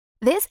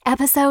This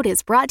episode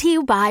is brought to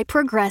you by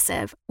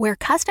Progressive, where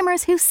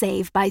customers who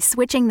save by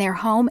switching their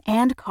home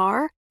and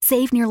car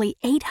save nearly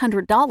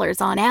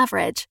 $800 on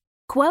average.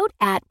 Quote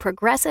at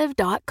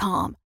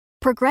Progressive.com.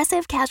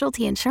 Progressive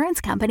Casualty Insurance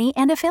Company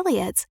and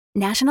Affiliates.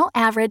 National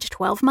average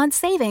 12-month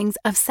savings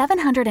of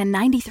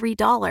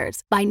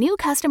 $793 by new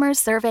customers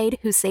surveyed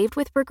who saved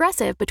with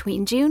Progressive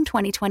between June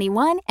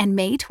 2021 and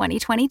May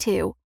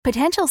 2022.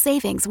 Potential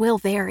savings will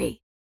vary.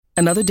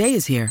 Another day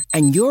is here,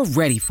 and you're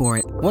ready for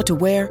it. What to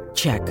wear?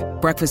 Check.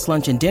 Breakfast,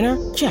 lunch, and dinner?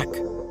 Check.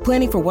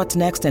 Planning for what's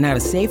next and how to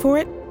save for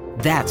it?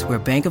 That's where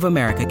Bank of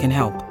America can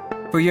help.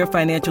 For your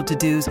financial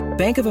to-dos,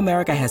 Bank of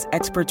America has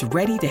experts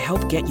ready to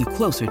help get you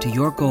closer to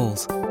your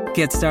goals.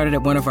 Get started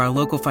at one of our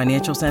local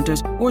financial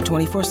centers or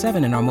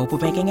 24/7 in our mobile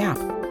banking app.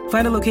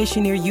 Find a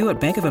location near you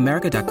at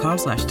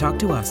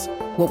bankofamerica.com/talktous.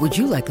 What would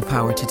you like the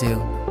power to do?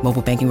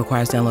 Mobile banking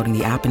requires downloading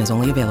the app and is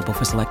only available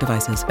for select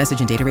devices. Message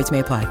and data rates may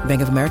apply.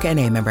 Bank of America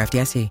N.A., member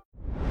FDIC.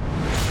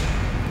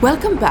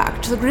 Welcome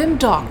back to the grim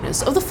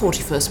darkness of the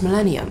 41st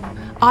millennium.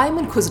 I'm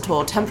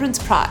Inquisitor Temperance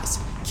Price,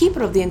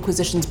 keeper of the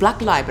Inquisition's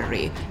Black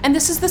Library, and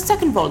this is the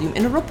second volume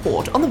in a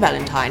report on the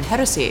Valentine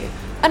Heresy,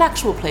 an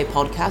actual play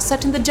podcast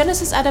set in the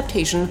Genesis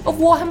adaptation of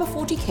Warhammer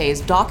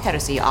 40k's Dark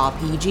Heresy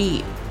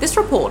RPG. This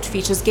report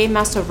features Game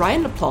Master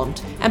Ryan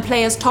LaPlante and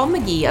players Tom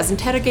McGee as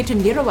Interrogator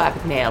Nero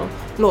Abagnale,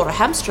 Laura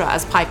Hamstra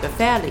as Piper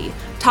Fairley,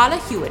 Tyler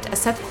Hewitt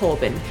as Seth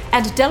Corbin,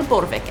 and Del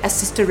Borvik as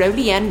Sister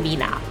Rolianne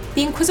Mina.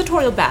 The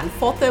Inquisitorial band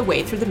fought their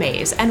way through the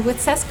maze, and with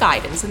Seth's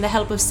guidance and the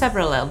help of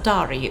several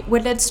Eldari,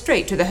 were led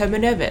straight to the Homo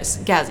Novus,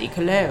 Gazi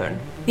Cologne.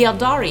 The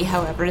Eldari,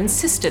 however,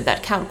 insisted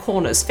that Count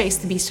Corners face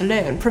the beast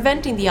alone,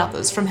 preventing the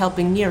others from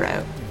helping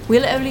Nero.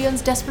 Will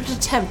Oleon's desperate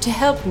attempt to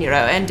help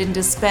Nero end in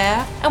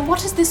despair? And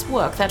what is this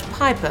work that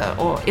Piper,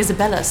 or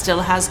Isabella,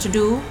 still has to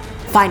do?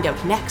 Find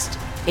out next,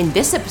 in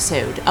this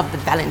episode of the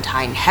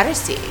Valentine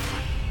Heresy.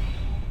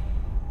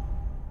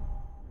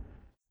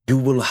 You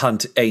will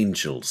hunt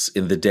angels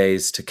in the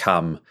days to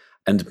come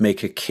and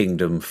make a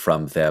kingdom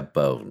from their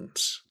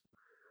bones.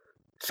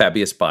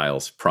 Fabius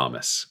Biles'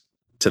 promise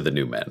to the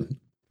new men.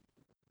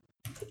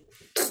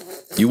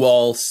 You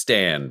all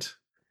stand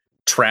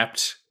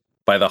trapped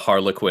by the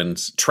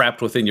Harlequins,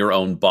 trapped within your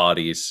own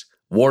bodies.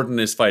 Warden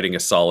is fighting a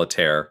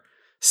solitaire.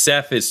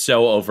 Seth is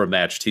so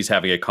overmatched, he's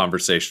having a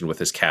conversation with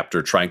his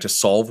captor, trying to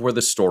solve where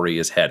the story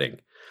is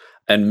heading.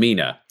 And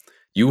Mina,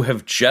 you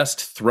have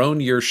just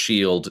thrown your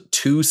shield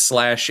to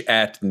 /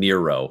 at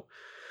Nero,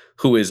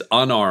 who is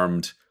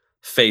unarmed,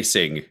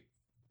 facing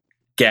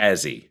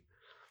Gazi,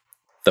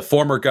 the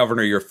former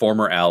governor, your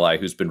former ally,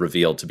 who's been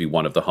revealed to be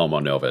one of the Homo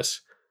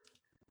Novus.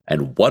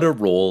 And what a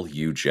roll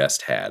you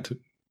just had.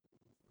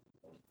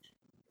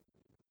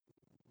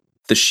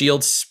 The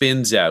shield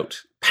spins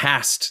out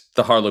past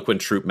the Harlequin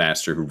troop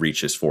master who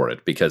reaches for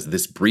it, because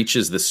this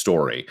breaches the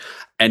story.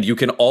 And you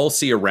can all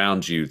see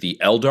around you, the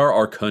Eldar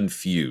are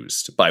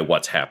confused by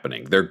what's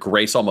happening. Their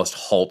grace almost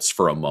halts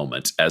for a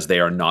moment as they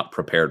are not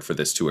prepared for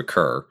this to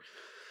occur.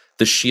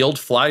 The shield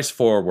flies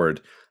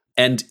forward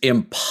and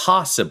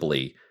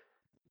impossibly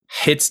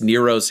hits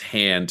Nero's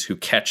hand, who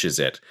catches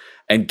it.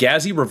 And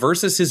Gazi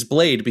reverses his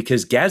blade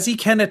because Gazi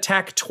can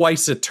attack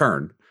twice a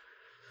turn,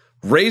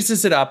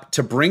 raises it up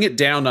to bring it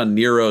down on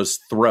Nero's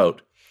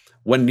throat.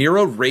 When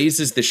Nero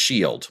raises the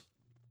shield,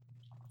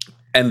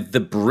 and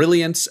the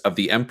brilliance of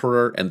the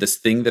Emperor and this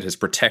thing that has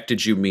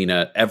protected you,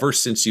 Mina, ever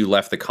since you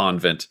left the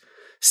convent,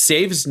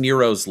 saves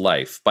Nero's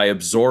life by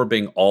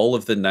absorbing all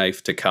of the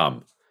knife to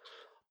come.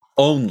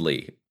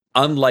 Only,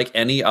 unlike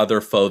any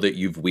other foe that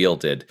you've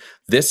wielded,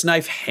 this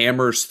knife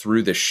hammers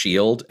through the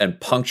shield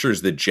and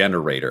punctures the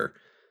generator,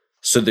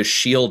 so the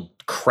shield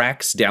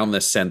cracks down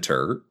the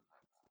center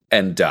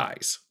and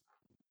dies.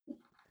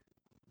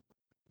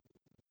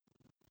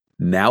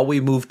 Now we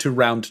move to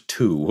round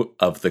 2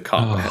 of the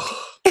combat.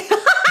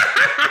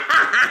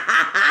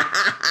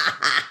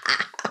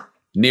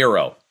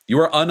 Nero, you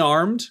are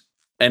unarmed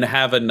and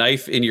have a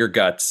knife in your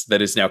guts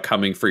that is now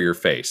coming for your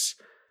face.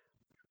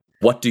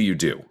 What do you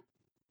do?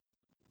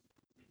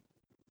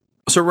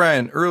 So,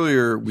 Ryan,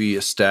 earlier we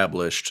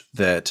established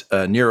that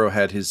Nero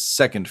had his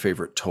second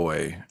favorite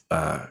toy,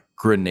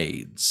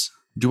 grenades.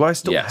 Do I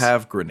still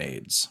have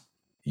grenades?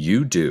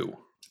 You do.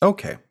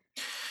 Okay.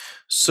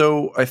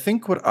 So I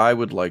think what I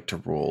would like to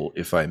roll,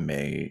 if I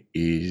may,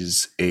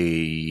 is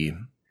a...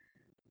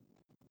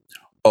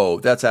 Oh,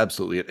 that's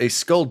absolutely it. A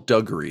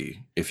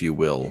skullduggery, if you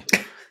will.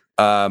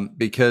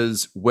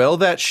 Because while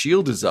that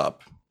shield is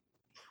up,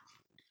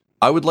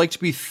 I would like to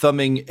be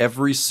thumbing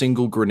every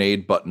single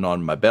grenade button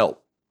on my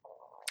belt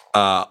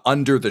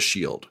under the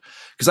shield.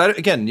 Because,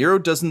 again, Nero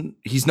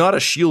he's not a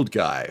shield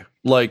guy.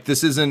 Like,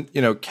 this isn't,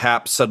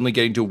 Cap suddenly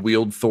getting to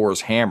wield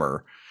Thor's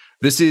hammer.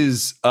 This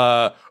is...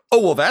 oh,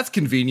 well, that's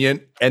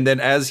convenient. And then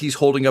as he's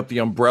holding up the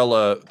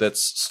umbrella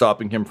that's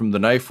stopping him from the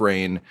knife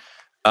rain,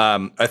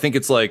 I think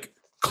it's like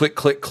click,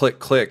 click, click,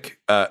 click,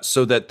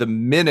 so that the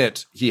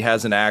minute he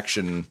has an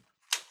action,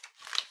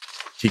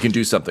 he can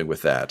do something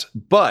with that.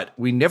 But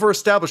we never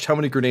established how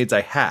many grenades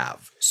I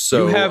have.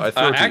 So you have I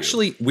throw it to you.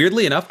 actually,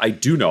 weirdly enough, I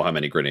do know how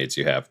many grenades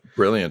you have.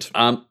 Brilliant.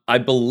 I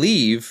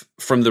believe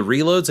from the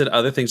reloads and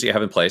other things that you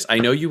have in place, I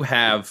know you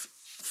have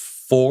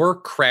 4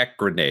 crack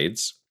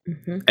grenades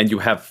and you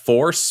have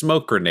 4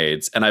 smoke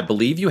grenades, and I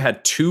believe you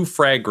had 2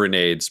 frag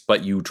grenades,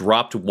 but you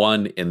dropped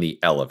 1 in the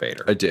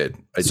elevator. I did.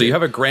 So you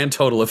have a grand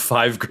total of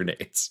 5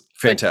 grenades.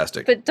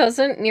 Fantastic. But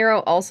doesn't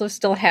Nero also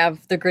still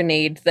have the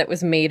grenade that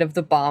was made of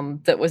the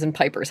bomb that was in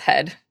Piper's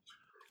head?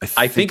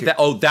 I think that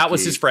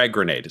was his frag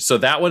grenade. So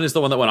that one is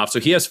the one that went off. So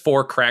he has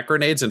 4 crack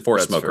grenades and 4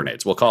 smoke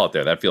grenades. We'll call it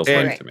there. That feels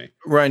right to me.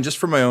 Ryan, just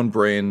for my own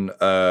brain,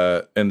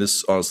 and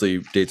this honestly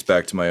dates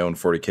back to my own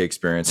 40K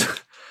experience.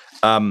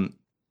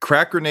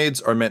 Crack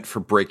grenades are meant for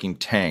breaking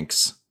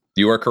tanks.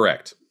 You are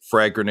correct.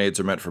 Frag grenades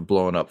are meant for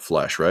blowing up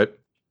flesh, right?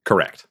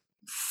 Correct.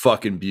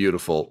 Fucking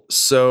beautiful.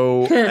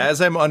 So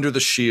as I'm under the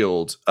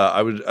shield,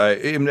 I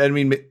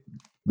mean,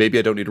 maybe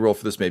I don't need to roll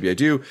for this. Maybe I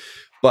do.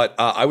 But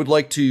I would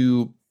like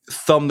to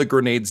thumb the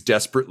grenades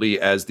desperately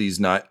as these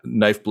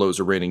knife blows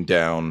are raining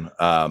down,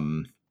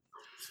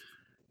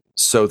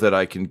 so that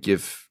I can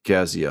give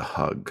Gazzy a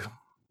hug.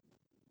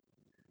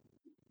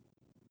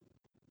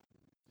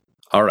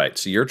 All right.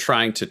 So you're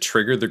trying to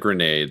trigger the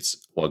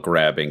grenades while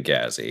grabbing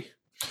Gazzy.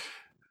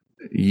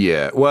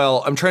 Yeah.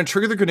 Well, I'm trying to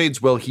trigger the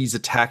grenades while he's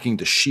attacking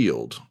the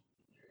shield.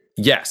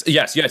 Yes.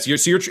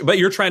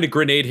 You're trying to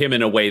grenade him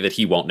in a way that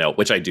he won't know,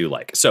 which I do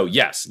like. So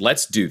yes,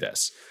 let's do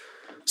this.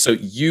 So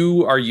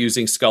you are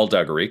using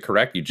skullduggery,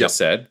 correct? You just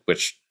said,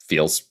 which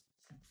feels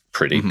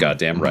pretty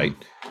goddamn right.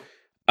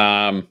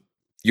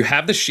 You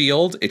have the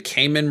shield. It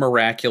came in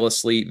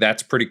miraculously.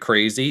 That's pretty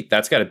crazy.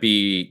 That's got to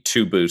be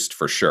 2 boost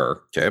for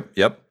sure. Okay.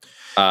 Yep.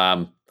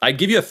 I'd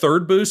give you a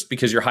 3rd boost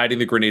because you're hiding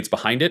the grenades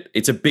behind it.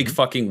 It's a big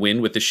fucking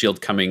win with the shield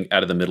coming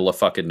out of the middle of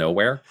fucking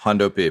nowhere.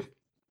 Hondo P.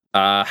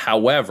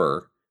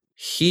 However,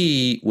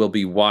 he will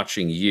be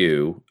watching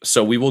you.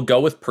 So we will go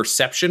with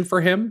perception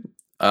for him.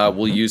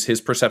 We'll use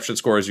his perception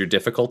score as your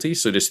difficulty.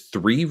 So just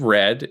 3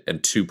 red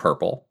and 2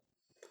 purple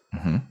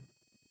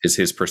is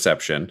his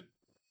perception.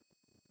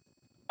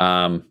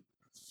 I've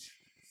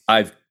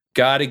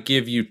got to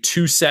give you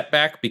 2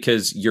 setback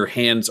because your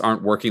hands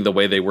aren't working the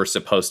way they were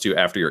supposed to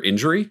after your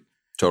injury.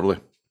 Totally.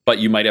 But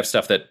you might have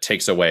stuff that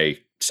takes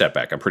away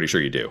setback. I'm pretty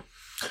sure you do.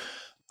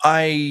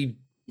 I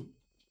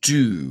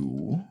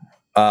do.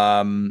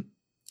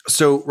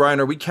 So, Ryan,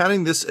 are we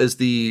counting this as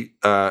the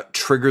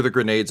trigger the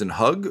grenades and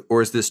hug,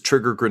 or is this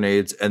trigger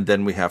grenades and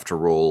then we have to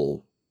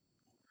roll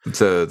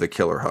the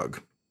killer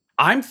hug?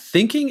 I'm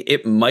thinking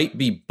it might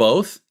be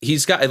both.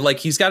 He's got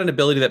an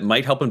ability that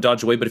might help him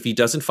dodge away, but if he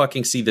doesn't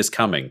fucking see this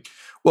coming.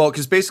 Well,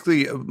 because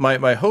basically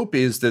my hope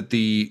is that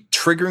the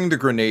triggering the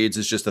grenades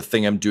is just the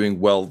thing I'm doing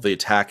while the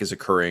attack is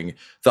occurring.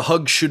 The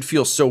hug should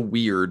feel so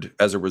weird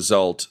as a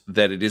result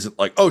that it isn't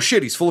like, oh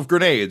shit, he's full of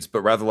grenades, but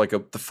rather like,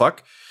 the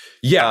fuck?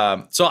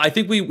 Yeah. So I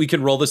think we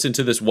can roll this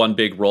into this one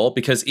big roll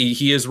because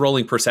he is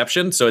rolling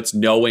perception. So it's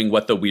knowing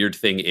what the weird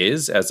thing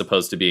is as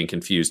opposed to being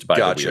confused by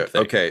the weird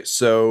thing. Okay.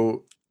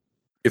 So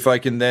if I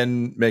can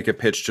then make a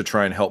pitch to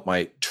try and help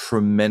my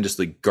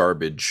tremendously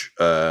garbage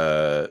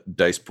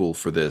dice pool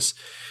for this.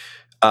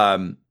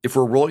 If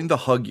we're rolling the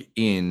hug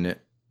in,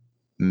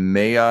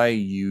 may I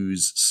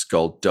use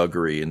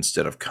skullduggery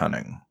instead of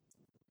cunning?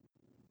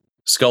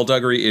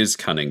 Skullduggery is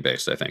cunning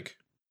based, I think.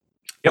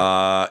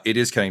 Yep. It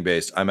is cunning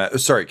based.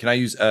 Sorry, can I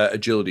use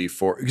agility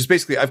because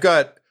basically I've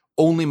got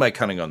only my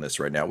cunning on this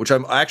right now, which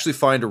I'm actually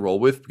fine to roll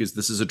with because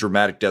this is a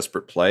dramatic,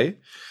 desperate play.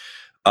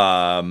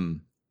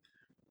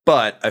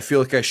 But I feel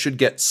like I should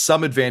get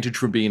some advantage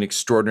from being an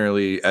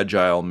extraordinarily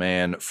agile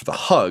man for the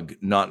hug,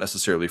 not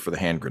necessarily for the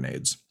hand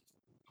grenades.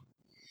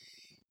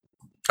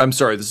 I'm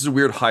sorry, this is a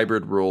weird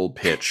hybrid roll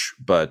pitch,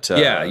 but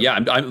I'm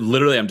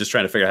just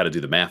trying to figure out how to do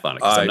the math on it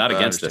because I'm not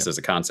against this as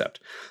a concept.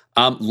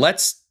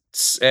 Let's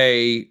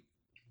say,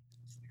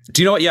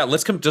 do you know what? Yeah,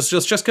 let's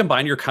just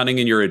combine your cunning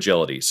and your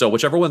agility. So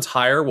whichever one's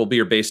higher will be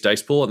your base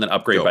dice pool, and then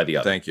upgrade by the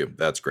other. Thank you.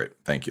 That's great.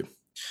 Thank you.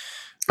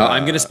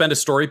 I'm going to spend a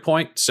story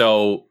point,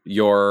 so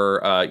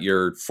your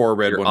 4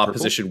 red, your 1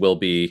 opposition will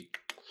be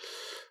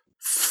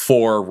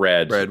 4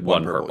 red,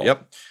 1 purple.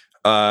 Yep.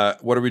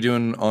 What are we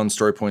doing on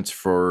story points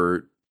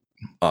for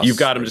us? You've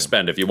got him to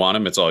spend. If you want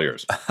him, it's all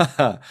yours.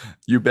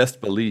 You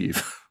best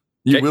believe.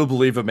 You will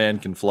believe a man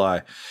can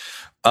fly.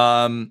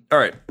 All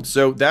right.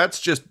 So that's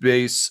just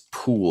base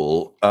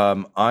pool.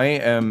 I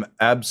am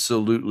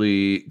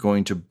absolutely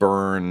going to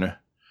burn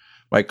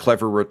my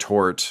clever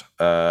retort,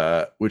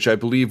 which I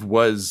believe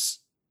was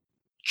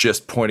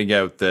just pointing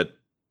out that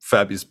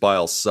Fabius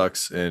Bile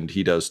sucks and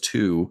he does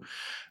too.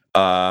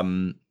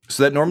 So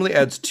that normally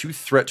adds 2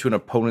 threat to an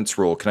opponent's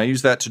roll. Can I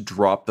use that to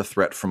drop the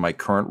threat from my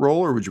current roll,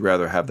 or would you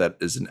rather have that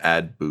as an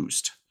add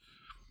boost?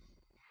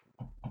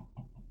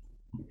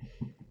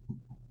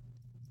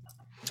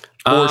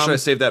 Or should I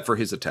save that for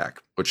his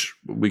attack, which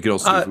we can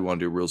also do if we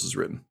want to do rules as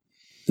written?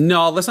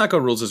 No, let's not go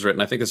rules as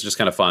written. I think it's just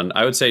kind of fun.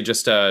 I would say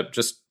just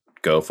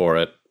go for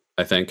it,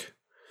 I think.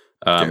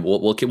 Okay.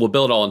 We'll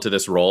build it all into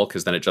this roll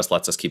because then it just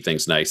lets us keep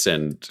things nice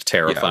and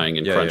terrifying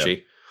and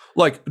crunchy.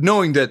 like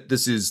knowing that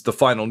this is the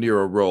final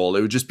Nero roll,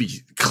 it would just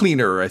be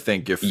cleaner, I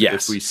think, if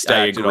we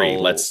stacked I agree. it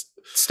all. Let's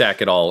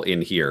stack it all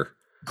in here.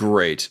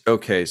 Great.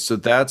 Okay, so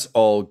that's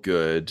all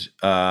good.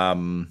 Yeah.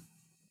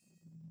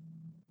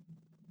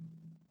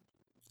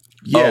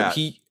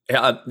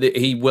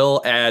 He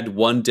will add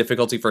one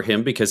difficulty for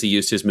him because he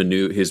used his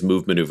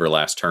move maneuver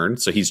last turn.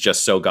 So he's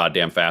just so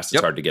goddamn fast,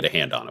 it's hard to get a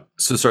hand on him.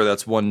 So sorry,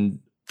 that's one.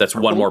 That's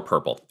purple? one more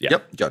purple. Yeah.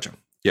 Yep, gotcha.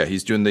 Yeah,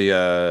 he's doing the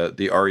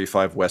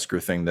RE5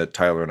 Wesker thing that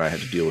Tyler and I had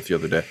to deal with the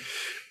other day.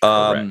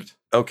 Correct.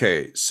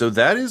 Okay, so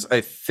that is,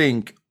 I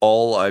think,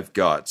 all I've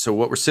got. So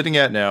what we're sitting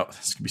at now,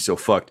 this is gonna be so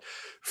fucked.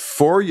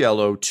 4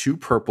 yellow, 2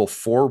 purple,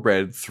 4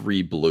 red,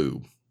 3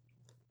 blue.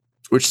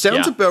 Which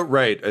sounds about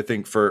right, I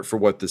think, for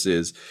what this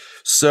is.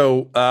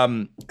 So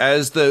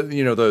as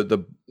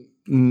the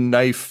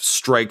knife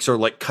strikes are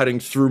like cutting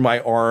through my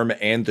arm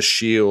and the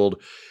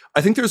shield,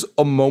 I think there's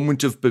a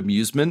moment of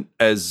bemusement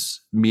as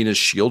Mina's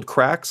shield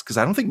cracks, because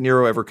I don't think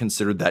Nero ever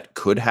considered that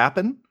could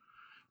happen.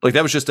 Like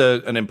that was just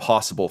an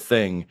impossible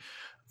thing.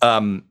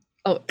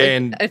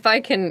 And if I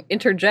can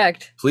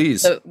interject,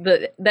 please,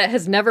 that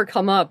has never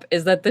come up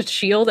is that the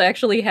shield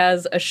actually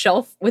has a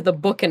shelf with a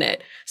book in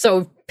it,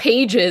 so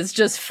pages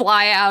just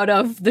fly out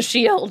of the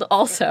shield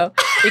also,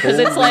 because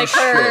it's like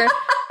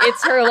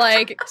it's her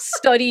like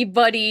study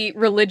buddy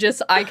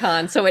religious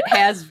icon, so it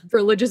has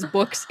religious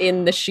books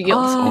in the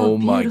shield. Oh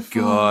my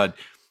god.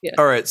 Yeah.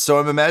 All right, so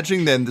I'm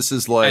imagining then this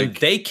is like... And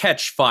they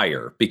catch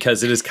fire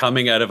because it is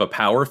coming out of a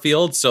power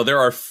field, so there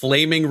are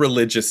flaming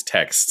religious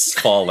texts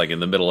falling in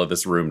the middle of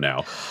this room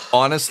now.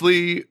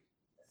 Honestly,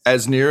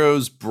 as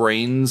Nero's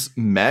brains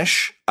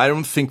mesh, I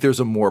don't think there's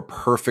a more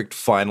perfect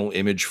final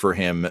image for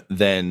him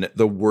than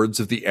the words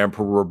of the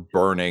Emperor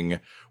burning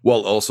while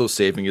also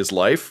saving his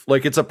life.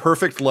 Like, it's a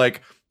perfect,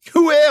 like,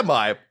 who am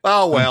I?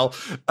 Oh, well.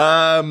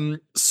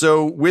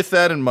 So with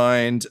that in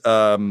mind...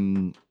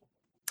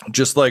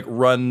 just like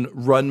run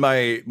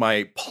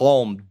my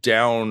palm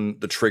down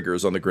the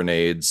triggers on the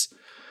grenades,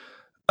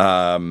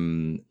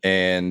 and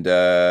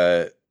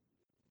I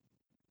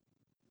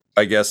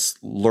guess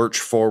lurch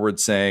forward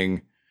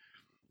saying,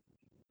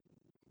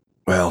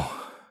 well,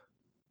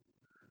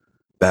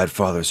 bad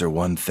fathers are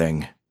one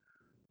thing,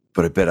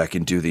 but I bet I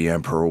can do the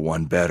Emperor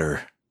one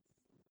better.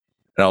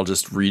 And I'll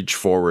just reach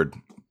forward,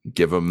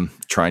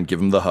 try and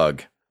give him the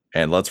hug,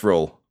 and let's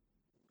roll.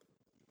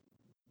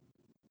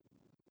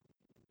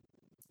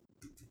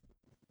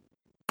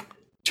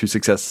 2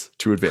 success,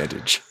 2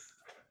 advantage.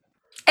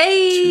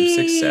 Hey!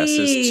 2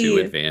 successes, 2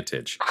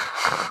 advantage.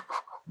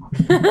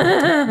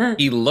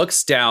 He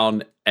looks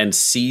down and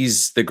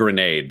sees the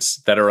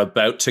grenades that are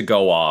about to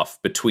go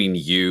off between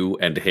you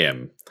and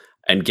him.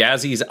 And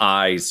Gazzy's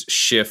eyes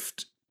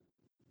shift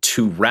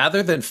to,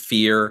 rather than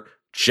fear,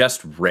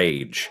 just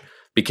rage,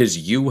 because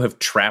you have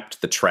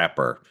trapped the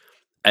trapper.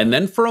 And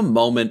then for a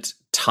moment,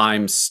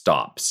 time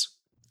stops.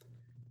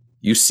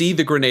 You see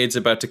the grenades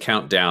about to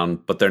count down,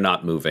 but they're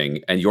not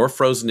moving, and you're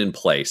frozen in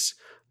place.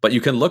 But you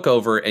can look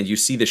over and you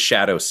see the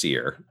Shadow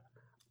Seer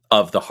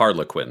of the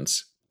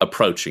Harlequins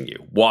approaching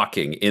you,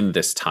 walking in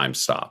this time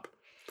stop.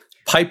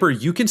 Piper,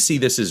 you can see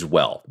this as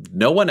well.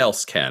 No one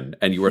else can,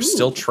 and you are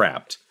still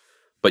trapped,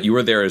 but you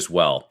are there as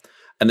well.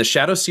 And the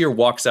Shadow Seer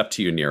walks up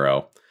to you,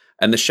 Nero,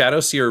 and the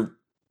Shadow Seer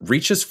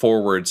reaches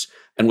forwards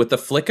and with the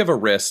flick of a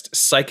wrist,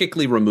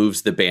 psychically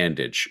removes the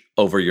bandage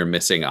over your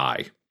missing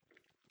eye.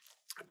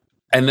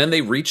 And then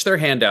they reach their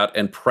hand out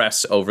and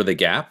press over the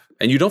gap.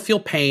 And you don't feel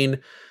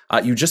pain.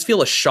 You just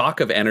feel a shock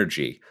of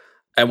energy.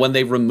 And when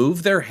they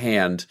remove their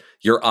hand,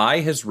 your eye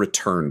has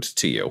returned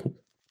to you.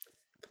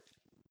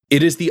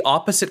 It is the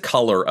opposite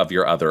color of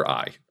your other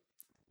eye.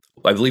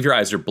 I believe your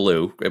eyes are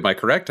blue. Am I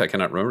correct? I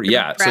cannot remember.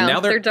 Yeah. Brown. So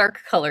now they're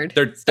dark colored.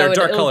 They're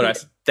dark colored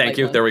eyes. Thank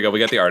you. There we go. We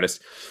got the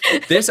artist.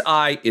 This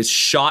eye is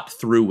shot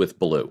through with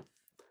blue.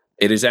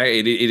 It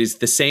is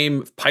the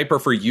same. Piper,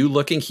 for you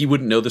looking, he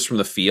wouldn't know this from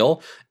the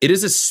feel. It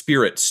is a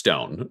spirit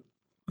stone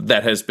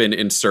that has been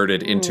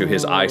inserted into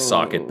his eye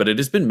socket, but it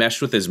has been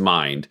meshed with his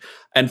mind.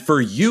 And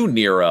for you,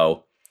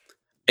 Nero,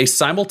 a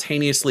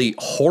simultaneously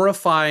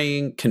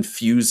horrifying,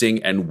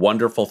 confusing, and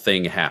wonderful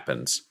thing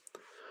happens,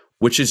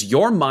 which is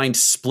your mind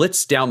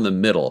splits down the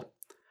middle,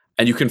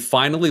 and you can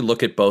finally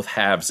look at both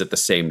halves at the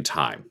same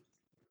time.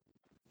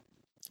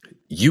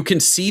 You can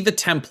see the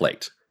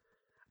template,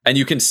 and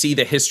you can see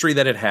the history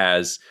that it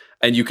has,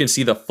 and you can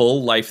see the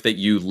full life that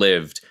you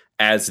lived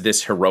as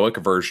this heroic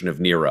version of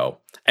Nero.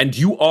 And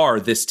you are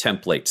this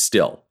template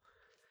still.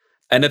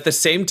 And at the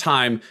same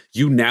time,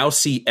 you now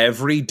see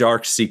every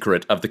dark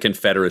secret of the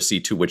Confederacy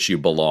to which you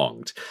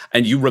belonged.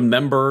 And you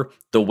remember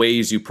the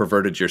ways you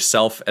perverted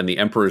yourself and the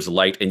Emperor's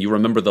light, and you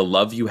remember the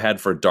love you had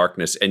for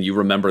darkness, and you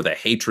remember the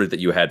hatred that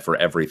you had for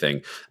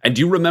everything. And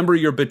you remember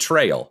your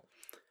betrayal.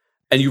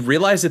 And you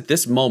realize at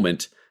this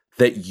moment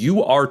that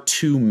you are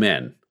two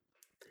men.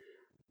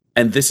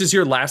 And this is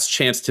your last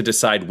chance to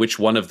decide which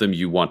one of them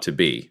you want to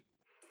be.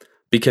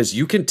 Because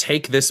you can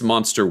take this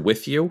monster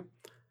with you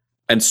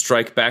and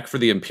strike back for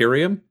the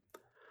Imperium,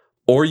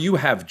 or you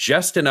have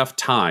just enough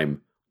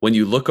time when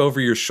you look over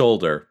your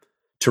shoulder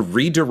to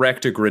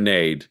redirect a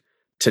grenade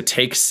to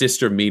take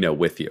Sister Mina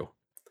with you.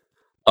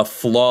 A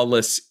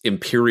flawless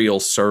imperial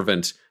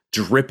servant,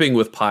 dripping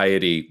with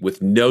piety,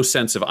 with no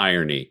sense of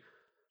irony.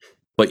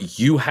 But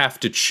you have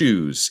to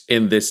choose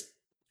in this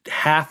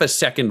half a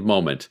second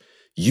moment.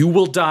 You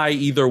will die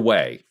either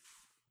way.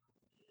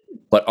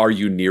 But are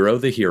you Nero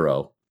the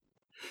hero?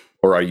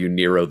 Or are you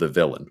Nero the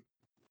villain?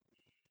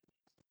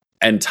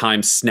 And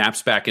time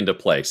snaps back into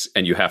place,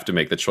 and you have to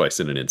make the choice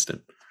in an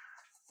instant.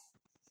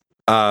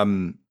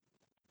 And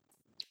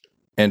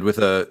with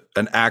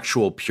an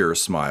actual pure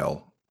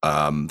smile,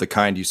 the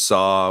kind you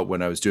saw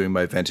when I was doing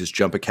my Ventus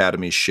Jump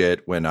Academy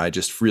shit, when I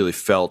just really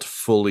felt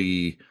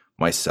fully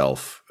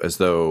myself, as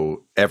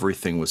though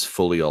everything was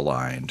fully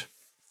aligned.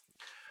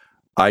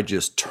 I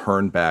just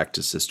turn back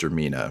to Sister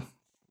Mina,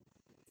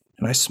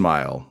 and I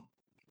smile,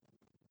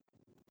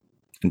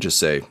 and just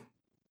say,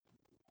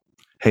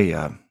 hey,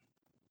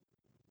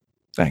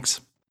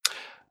 thanks.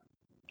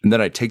 And then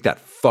I take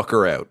that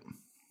fucker out.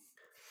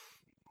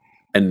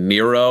 And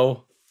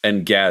Nero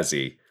and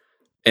Ghazi,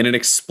 in an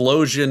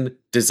explosion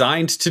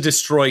designed to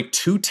destroy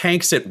 2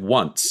 tanks at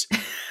once,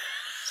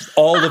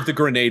 all of the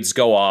grenades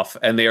go off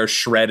and they are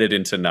shredded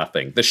into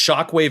nothing. The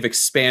shockwave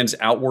expands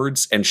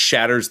outwards and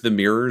shatters the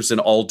mirrors in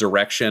all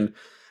direction,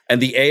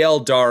 and the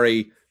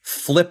Aeldari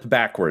flip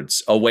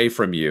backwards away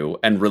from you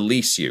and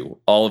release you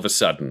all of a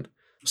sudden.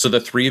 So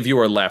the 3 of you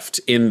are left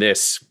in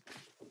this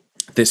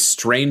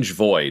strange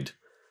void.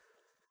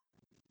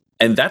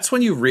 And that's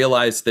when you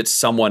realize that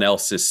someone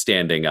else is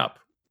standing up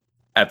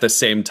at the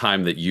same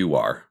time that you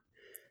are.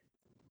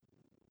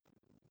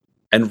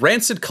 And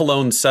Rancid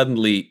Cologne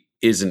suddenly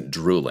isn't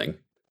drooling.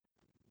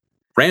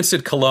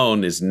 Rancid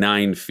Cologne is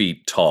 9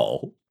 feet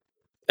tall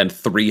and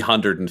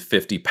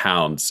 350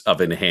 pounds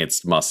of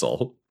enhanced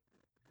muscle.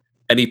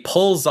 And he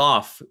pulls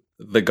off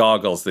the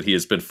goggles that he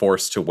has been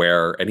forced to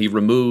wear, and he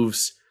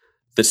removes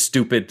the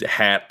stupid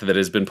hat that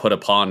has been put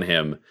upon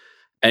him.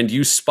 And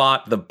you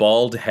spot the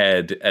bald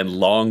head and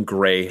long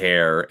gray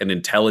hair and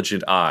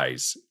intelligent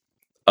eyes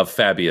of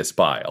Fabius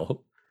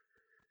Bile.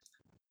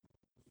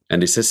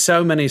 And he says,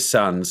 so many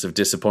sons have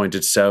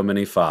disappointed so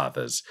many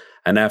fathers,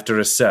 and after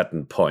a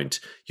certain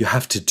point, you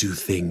have to do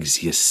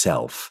things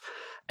yourself.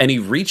 And he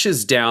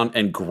reaches down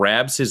and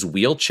grabs his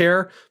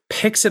wheelchair,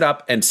 picks it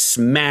up, and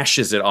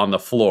smashes it on the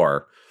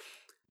floor.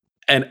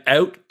 And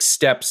out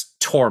steps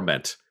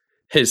Torment,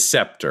 his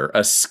scepter,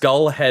 a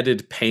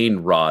skull-headed pain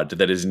rod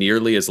that is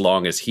nearly as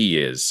long as he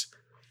is.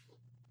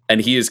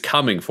 And he is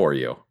coming for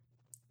you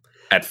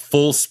at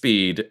full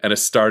speed, and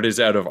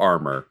Astartes out of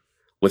armor,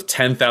 with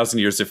 10,000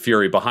 years of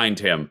fury behind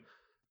him.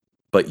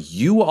 But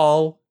you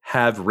all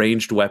have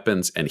ranged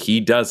weapons, and he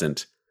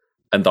doesn't,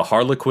 and the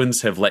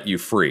Harlequins have let you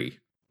free.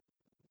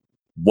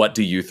 What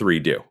do you 3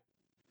 do?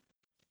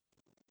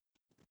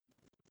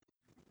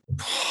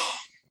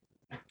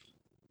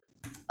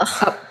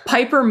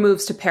 Piper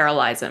moves to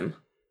paralyze him.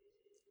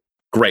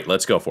 Great,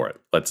 let's go for it.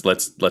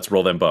 Let's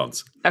roll them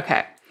bones.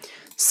 Okay.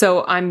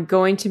 So I'm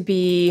going to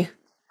be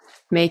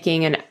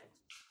making an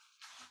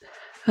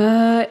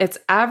it's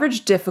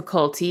average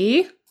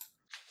difficulty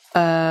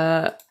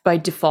by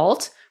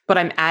default, but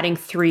I'm adding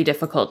 3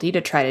 difficulty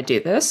to try to do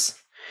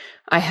this.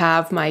 I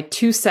have my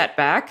 2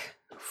 setback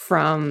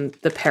from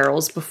the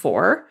perils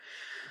before.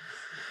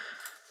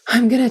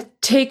 I'm going to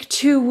take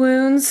 2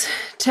 wounds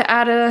to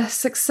add a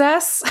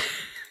success.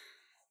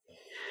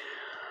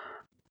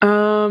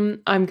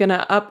 I'm going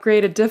to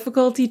upgrade a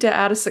difficulty to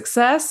add a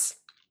success.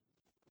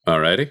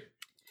 Alrighty.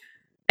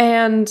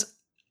 And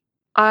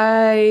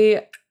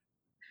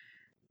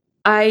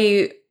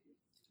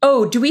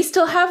do we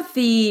still have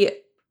the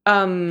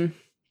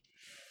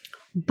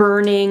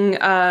burning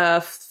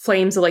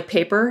flames of like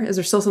paper? Is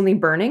there still something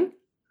burning?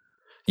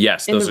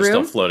 Yes, those are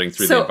still floating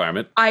through the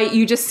environment.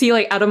 You just see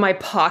like out of my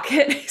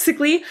pocket,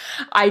 basically,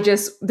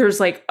 there's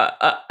like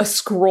a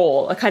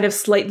scroll, a kind of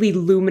slightly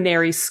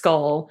luminary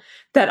skull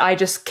that I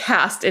just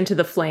cast into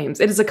the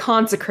flames. It is a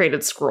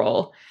consecrated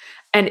scroll,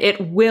 and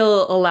it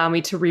will allow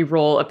me to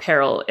re-roll a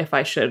peril if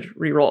I should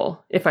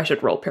roll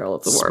Peril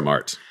of the Warp.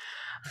 Smart.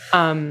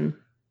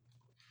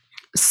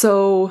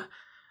 So,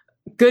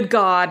 good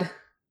God,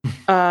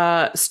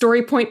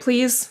 story point,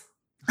 please.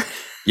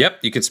 Yep,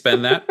 you can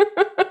spend that.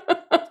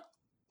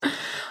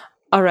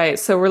 All right,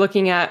 so we're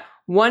looking at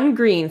 1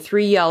 green,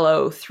 3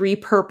 yellow, 3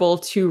 purple,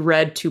 2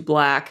 red, 2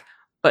 black,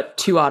 but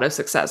 2 auto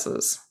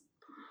successes.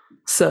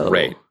 So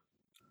great.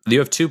 You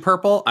have 2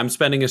 purple. I'm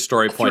spending a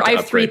story point. I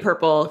have 3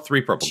 purple.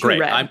 3 purple. 2 Great.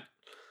 red.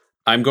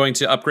 I'm going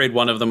to upgrade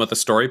one of them with a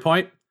story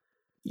point.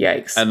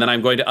 Yikes. And then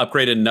I'm going to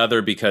upgrade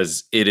another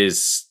because it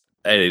is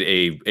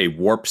a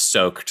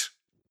warp-soaked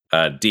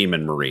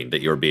demon marine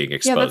that you're being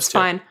exposed to. Yeah, that's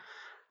fine.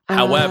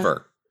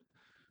 However,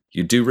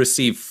 you do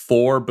receive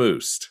 4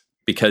 boost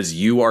because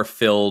you are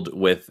filled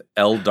with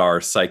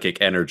Eldar psychic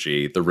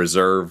energy. The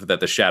reserve that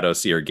the Shadow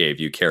Seer gave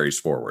you carries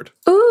forward.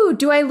 Ooh,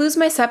 do I lose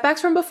my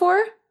setbacks from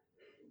before?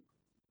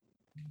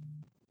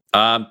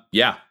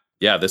 Yeah.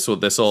 This will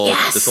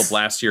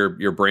blast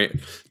your brain.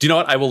 Do you know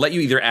what? I will let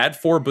you either add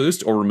 4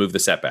 boost or remove the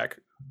setback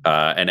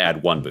and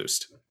add 1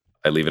 boost.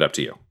 I leave it up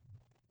to you.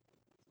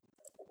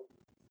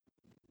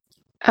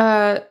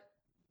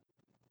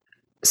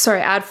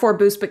 Sorry, add 4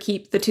 boost, but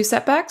keep the 2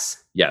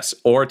 setbacks? Yes,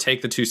 or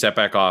take the 2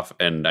 setback off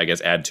and I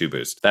guess add 2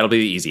 boost. That'll be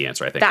the easy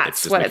answer, I think.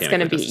 That's what it's going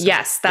to be.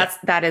 Yes,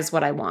 that is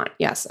what I want.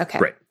 Yes, okay.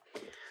 Great.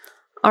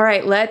 All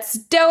right, let's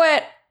do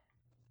it.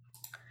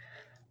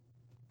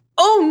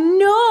 Oh,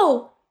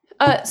 no.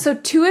 So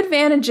 2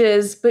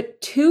 advantages,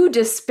 but 2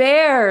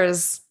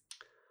 despairs.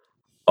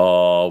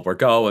 Oh, we're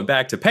going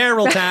back to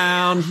Peril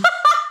Town.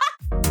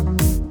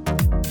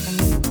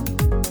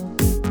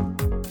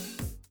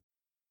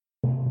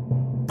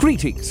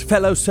 Greetings,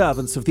 fellow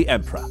servants of the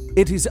Emperor.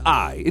 It is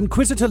I,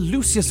 Inquisitor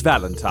Lucius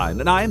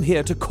Valentine, and I am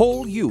here to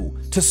call you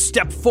to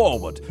step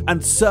forward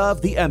and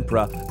serve the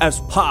Emperor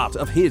as part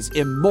of his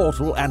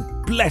immortal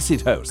and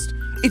blessed host.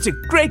 It's a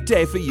great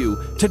day for you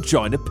to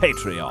join a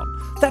Patreon.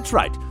 That's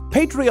right,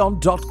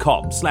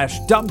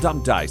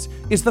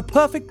 patreon.com/dumdumdice is the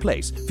perfect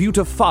place for you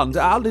to fund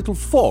our little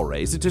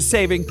forays into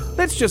saving,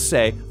 let's just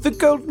say, the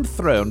Golden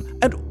Throne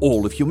and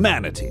all of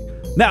humanity.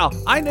 Now,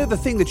 I know the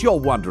thing that you're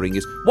wondering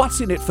is,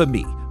 what's in it for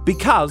me?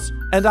 Because,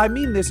 and I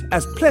mean this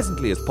as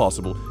pleasantly as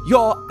possible,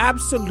 you're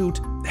absolute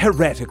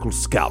heretical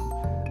scum.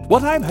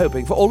 What I'm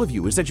hoping for all of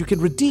you is that you can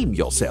redeem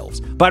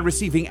yourselves by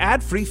receiving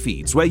ad-free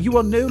feeds where you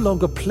are no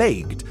longer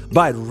plagued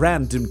by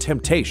random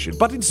temptation,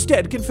 but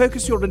instead can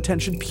focus your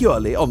attention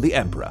purely on the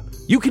Emperor.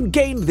 You can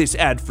gain this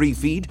ad-free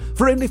feed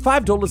for only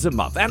 $5 a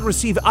month and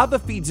receive other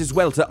feeds as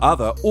well to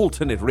other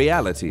alternate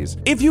realities.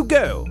 If you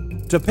go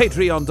to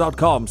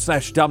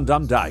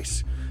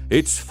patreon.com/dumdumdice,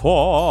 it's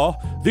for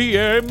the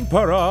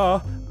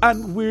Emperor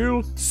and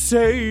will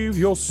save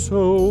your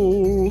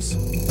souls.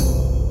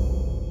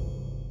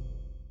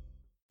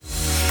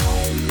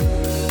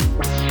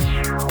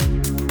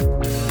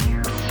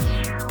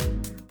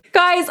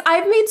 Guys,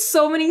 I've made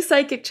so many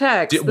psychic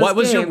checks. What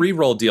was your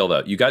reroll deal,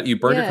 though? You burned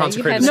your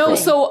consecrated scroll. No,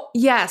 so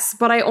yes,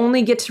 but I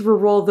only get to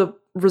reroll the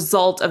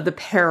result of the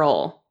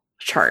peril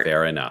chart.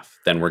 Fair enough.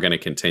 Then we're going to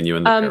continue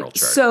in the peril chart.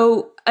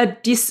 So a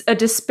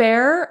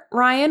despair,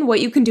 Ryan,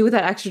 what you can do with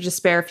that extra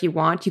despair if you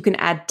want, you can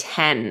add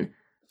 10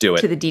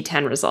 to the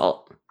D10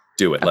 result.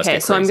 Do it. Let's okay,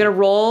 get so crazy. I'm going to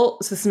roll.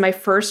 So this is my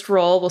first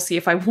roll. We'll see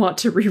if I want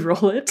to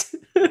re-roll it.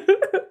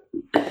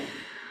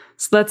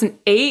 So that's an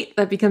 8.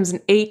 That becomes an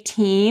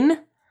 18.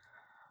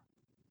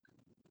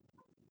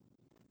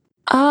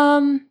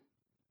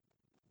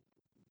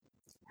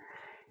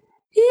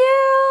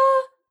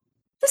 Yeah,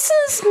 this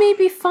is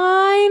maybe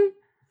fine.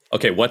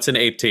 Okay, what's an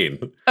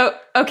 18? Oh,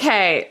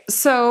 okay.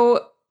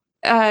 So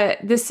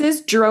this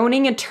is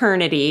droning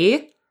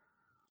eternity.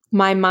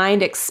 My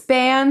mind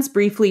expands,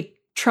 briefly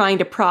trying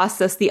to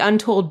process the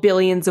untold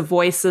billions of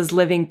voices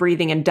living,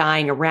 breathing, and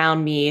dying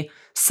around me,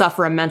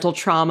 suffer a mental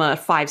trauma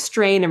at 5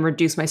 strain, and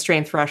reduce my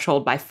strain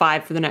threshold by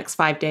 5 for the next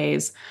 5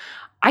 days.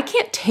 I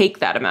can't take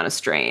that amount of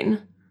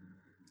strain.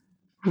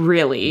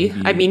 Really.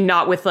 I mean,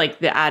 not with like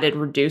the added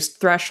reduced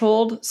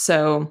threshold.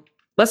 So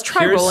let's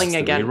try rolling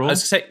again. I was going to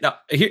say, no,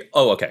 here.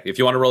 Oh, okay. If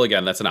you want to roll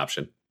again, that's an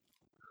option.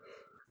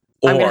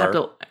 I'm gonna have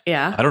to,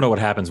 yeah. I don't know what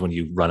happens when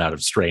you run out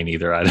of strain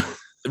either. I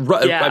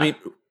mean,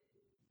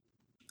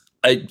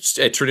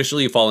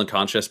 traditionally you fall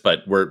unconscious, but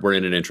we're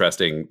in an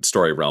interesting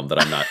story realm that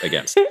I'm not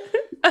against.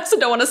 I also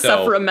don't want to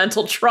suffer a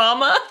mental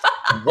trauma.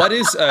 what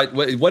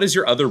is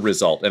your other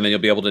result? And then you'll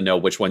be able to know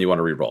which one you want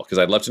to reroll. Because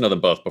I'd love to know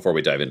them both before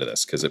we dive into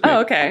this.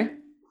 Okay.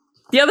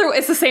 The other,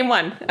 it's the same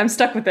one. I'm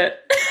stuck with it.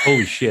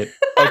 Holy shit.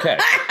 Okay.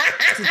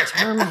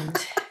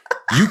 Determined.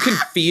 You can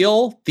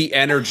feel the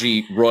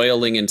energy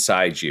roiling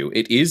inside you.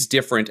 It is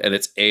different, and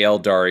it's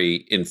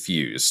Aeldari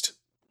infused.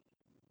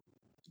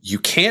 You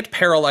can't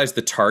paralyze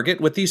the target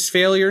with these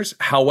failures.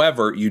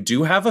 However, you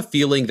do have a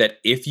feeling that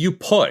if you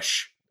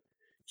push,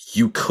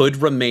 you could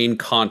remain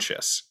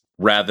conscious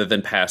rather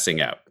than passing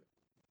out.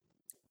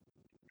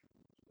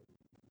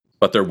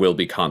 But there will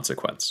be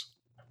consequence.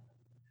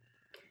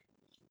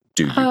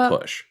 Do you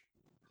push?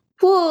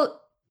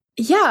 Well,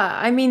 yeah.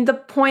 I mean, the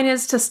point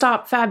is to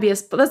stop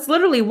Fabius, but that's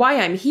literally why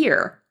I'm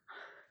here.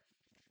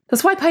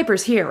 That's why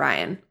Piper's here,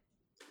 Ryan.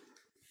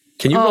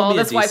 Can you roll me a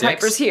that's D6? why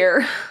Piper's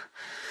here.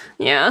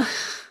 Yeah.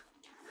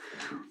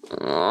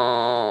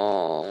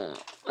 Oh,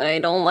 I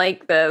don't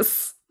like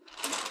this.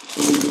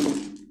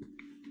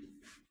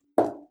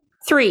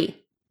 3.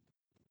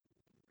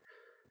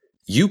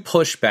 You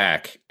push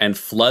back and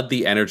flood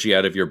the energy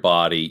out of your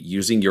body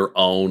using your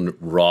own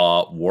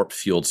raw,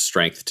 warp-fueled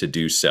strength to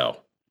do so.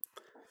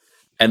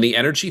 And the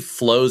energy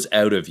flows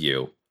out of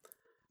you.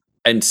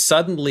 And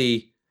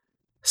suddenly,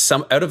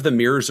 out of the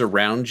mirrors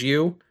around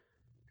you,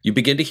 you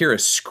begin to hear a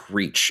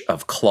screech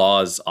of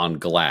claws on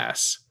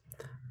glass.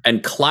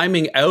 And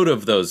climbing out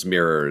of those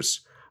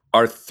mirrors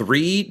are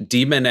 3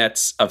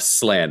 demonettes of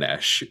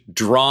Slaanesh,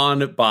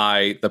 drawn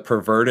by the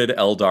perverted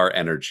Eldar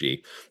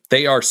energy.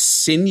 They are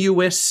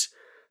sinuous,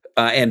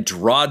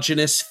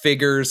 androgynous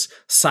figures,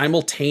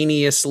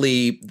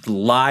 simultaneously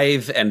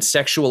lithe and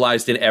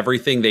sexualized in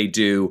everything they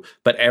do,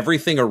 but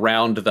everything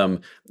around them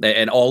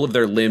and all of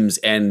their limbs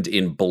end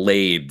in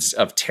blades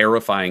of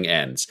terrifying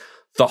ends.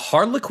 The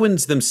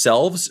Harlequins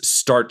themselves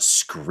start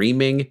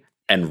screaming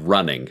and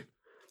running.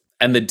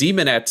 And the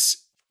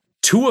demonettes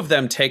 2 of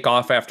them take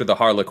off after the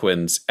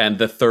Harlequins, and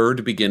the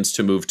third begins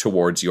to move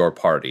towards your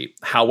party.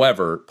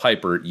 However,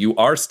 Piper, you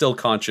are still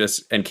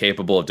conscious and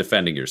capable of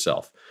defending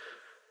yourself.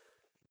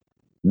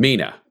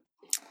 Mina.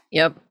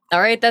 Yep. All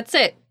right, that's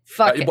it.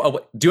 Fuck it.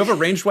 Do you have a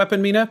ranged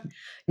weapon, Mina?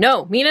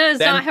 No, Mina does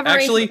not have a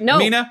ranged... No.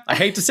 Mina, I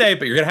hate to say it,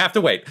 but you're going to have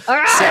to wait.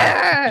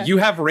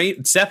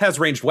 Seth has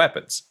ranged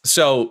weapons.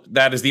 So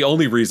that is the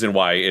only reason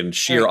why, in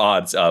sheer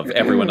odds of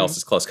everyone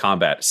else's close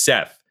combat,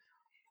 Seth,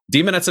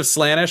 Demonettes of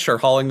Slaanesh are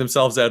hauling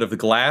themselves out of the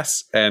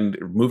glass and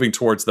moving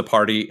towards the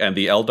party and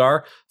the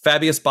Eldar.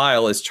 Fabius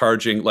Bile is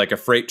charging like a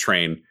freight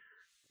train.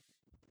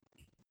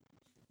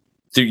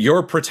 Dude,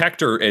 your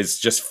protector is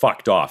just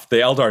fucked off. The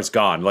Eldar's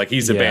gone. Like,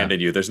 he's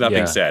abandoned you. There's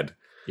nothing said.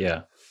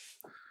 Yeah.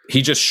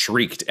 He just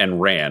shrieked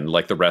and ran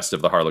like the rest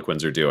of the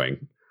Harlequins are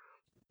doing.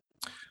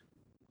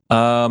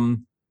 God,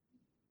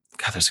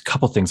 there's a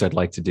couple things I'd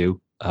like to do.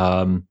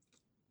 I'd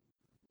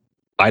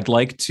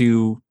like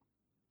to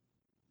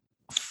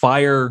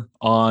fire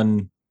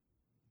on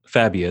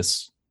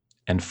Fabius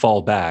and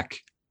fall back,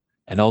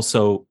 and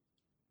also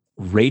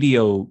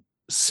radio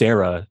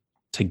Sarah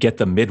to get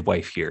the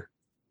midwife here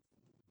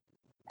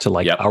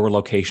to our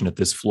location at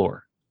this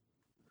floor.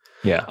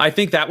 Yeah. I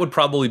think that would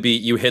probably be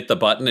you hit the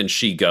button and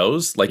she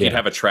goes. Like, you'd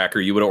have a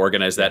tracker. You would have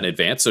organized that in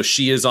advance. So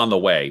she is on the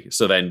way.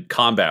 So then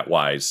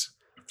combat-wise...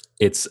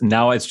 It's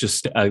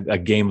just a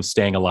game of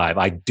staying alive.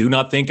 I do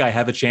not think I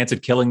have a chance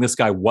at killing this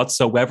guy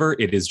whatsoever.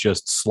 It is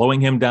just slowing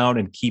him down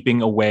and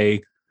keeping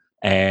away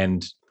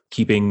and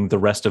keeping the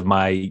rest of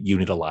my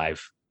unit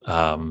alive.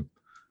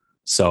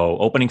 So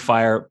opening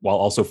fire while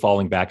also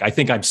falling back. I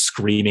think I'm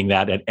screaming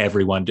that at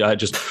everyone.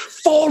 Just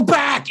fall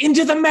back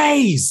into the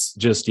maze.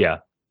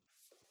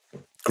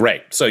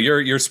 Great. So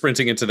you're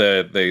sprinting into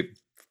the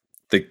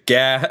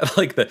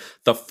like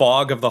the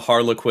fog of the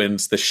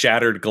Harlequins, the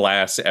shattered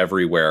glass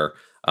everywhere,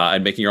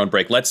 and making your own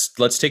break. Let's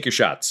take your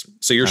shots.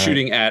 So you're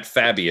shooting at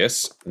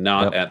Fabius,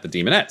 not at the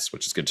Demonettes,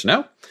 which is good to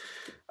know.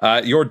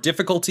 Your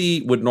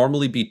difficulty would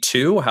normally be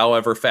 2.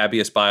 However,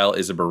 Fabius Bile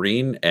is a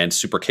Marine and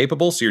super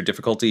capable, so your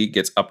difficulty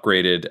gets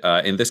upgraded.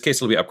 In this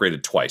case, it'll be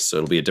upgraded twice, so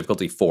it'll be a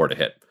difficulty 4 to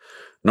hit.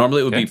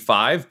 Normally it would be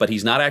 5, but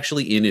he's not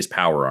actually in his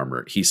power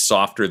armor. He's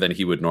softer than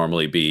he would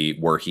normally be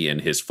were he in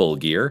his full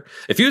gear.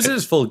 If he was in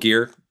his full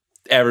gear,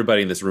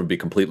 everybody in this room would be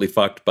completely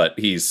fucked, but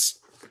he's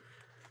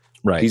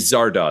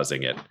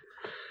Zardozzing it.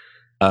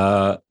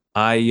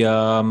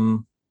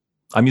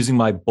 I'm using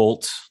my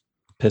bolt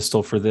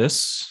pistol for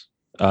this,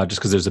 just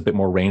because there's a bit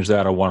more range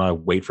there. I don't want to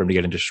wait for him to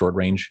get into short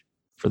range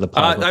for the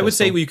plasma. I would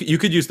say you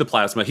could use the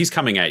plasma. He's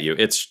coming at you.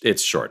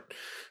 It's short.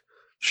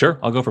 Sure,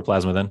 I'll go for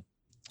plasma then.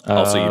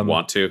 Also, you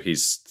want to?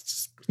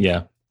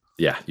 Yeah,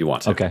 you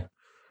want to. Okay,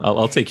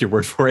 I'll take your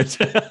word for it.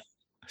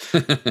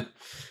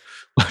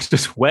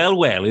 Just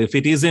well, if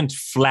it isn't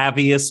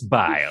Flavius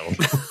Bile,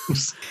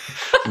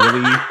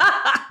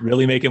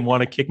 really make him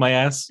want to kick my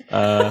ass.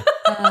 I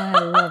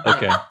love it.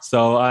 Okay,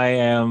 so I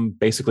am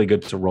basically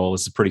good to roll.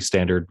 This is a pretty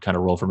standard kind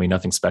of roll for me.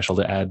 Nothing special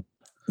to add.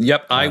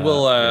 Yep, I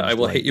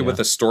will hit you with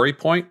a story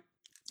point.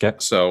 Okay,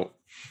 so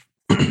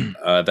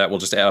that will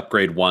just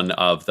upgrade 1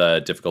 of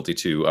the difficulty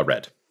to a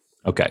red.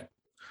 Okay.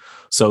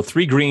 So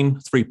 3 green,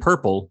 3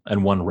 purple,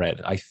 and 1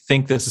 red. I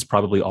think this is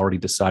probably already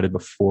decided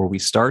before we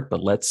start,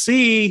 but let's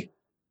see.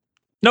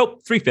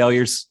 Nope, 3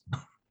 failures.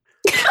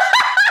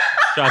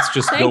 Shots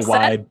just go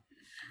wide.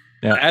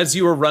 Yeah. As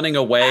you are running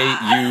away,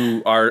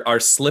 you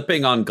are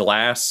slipping on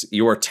glass.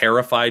 You are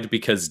terrified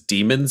because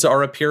demons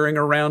are appearing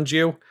around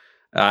you.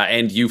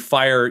 And you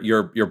fire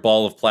your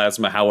ball of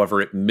plasma.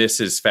 However, it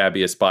misses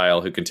Fabius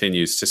Bile, who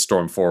continues to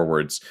storm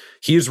forwards.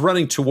 He is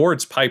running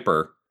towards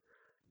Piper.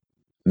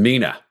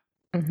 Mina,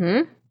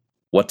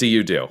 what do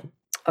you do?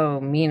 Oh,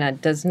 Mina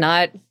does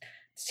not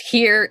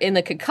hear in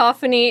the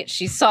cacophony.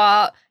 She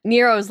saw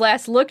Nero's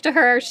last look to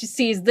her. She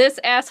sees this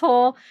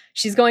asshole.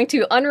 She's going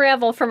to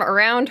unravel from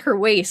around her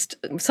waist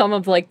some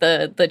of like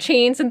the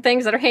chains and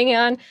things that are hanging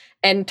on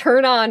and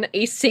turn on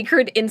a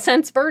sacred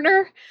incense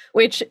burner,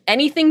 which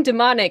anything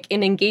demonic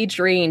in engaged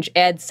range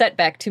adds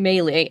setback to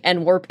melee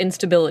and warp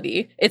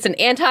instability. It's an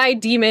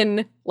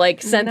anti-demon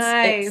like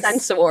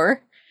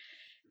sensor.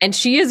 And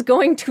she is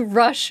going to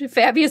rush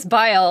Fabius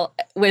Bile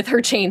with her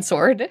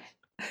chainsword.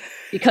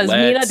 Because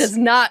Mina does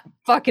not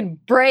fucking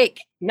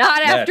break.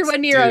 Not after what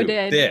Nero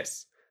did.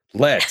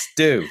 Let's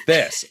do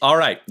this. All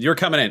right, you're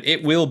coming in.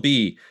 It will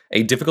be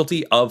a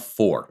difficulty of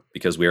 4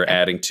 because we are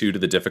adding 2 to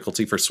the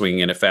difficulty for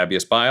swinging in at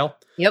Fabius Bile.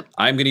 Yep.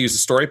 I'm going to use a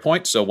story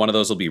point, so one of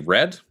those will be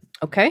red.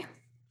 Okay.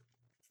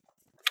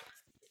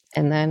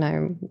 And then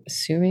I'm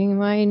assuming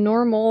my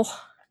normal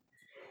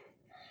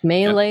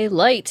melee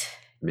light.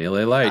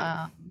 Melee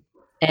light.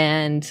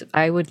 And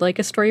I would like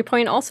a story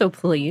point also,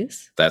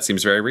 please. That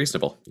seems very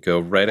reasonable.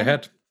 Go right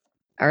ahead.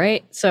 All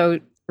right.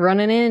 So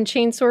running in,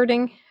 chain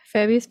sorting,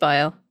 Fabius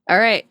Bile. All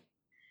right.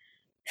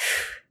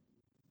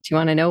 Do you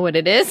want to know what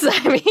it is?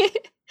 I mean,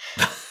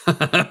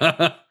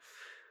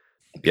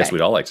 yes,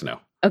 we'd all like to know.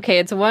 Okay,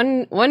 it's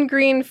 1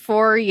 green,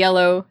 4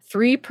 yellow,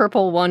 3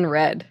 purple, 1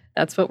 red.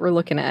 That's what we're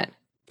looking at.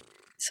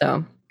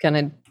 So,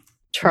 gonna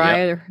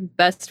try our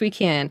best we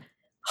can.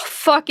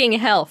 Fucking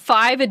hell.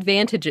 5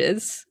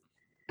 advantages.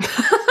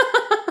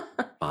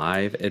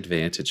 5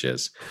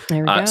 advantages.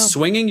 There we go.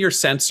 Swinging your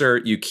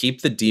sensor, you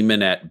keep the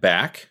demonette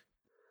back.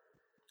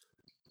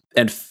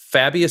 And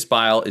Fabius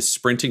Bile is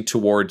sprinting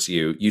towards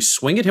you. You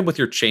swing at him with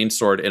your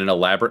chainsword in an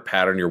elaborate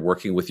pattern. You're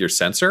working with your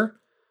sensor.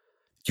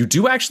 You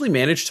do actually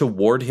manage to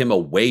ward him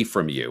away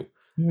from you.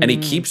 And he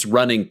keeps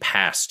running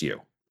past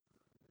you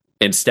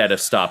instead of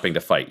stopping to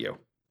fight you.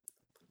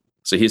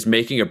 So he's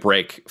making a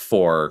break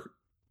for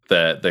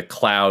the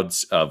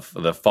clouds of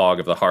the fog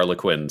of the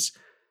Harlequins.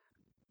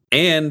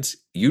 And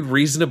you'd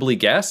reasonably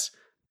guess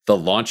the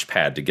launch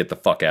pad to get the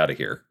fuck out of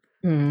here.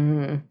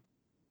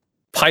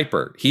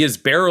 Piper, he is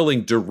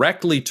barreling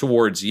directly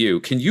towards you.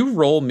 Can you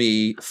roll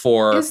me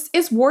for...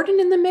 Is Warden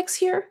in the mix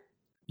here?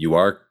 You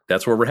are.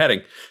 That's where we're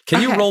heading.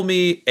 Can you roll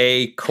me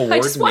a coordination?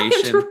 I just want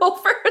him to roll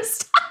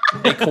first.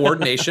 A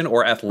coordination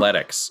or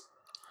athletics,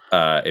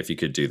 if you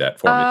could do that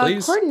for me,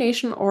 please.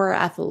 Coordination or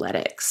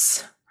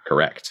athletics.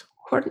 Correct.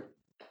 Well,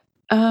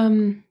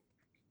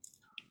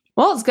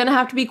 it's going to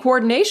have to be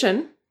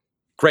coordination.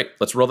 Great.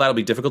 Let's roll that. It'll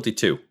be difficulty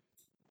 2.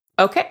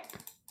 Okay.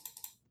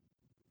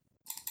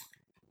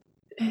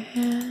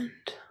 And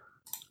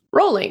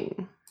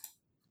rolling.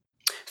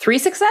 3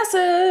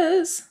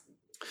 successes.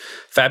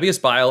 Fabius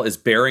Bile is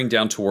bearing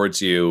down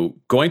towards you,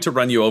 going to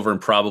run you over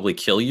and probably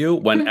kill you,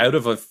 when out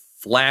of a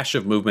flash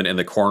of movement in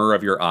the corner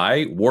of your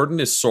eye, Warden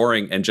is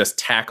soaring and just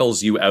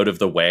tackles you out of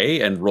the way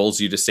and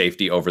rolls you to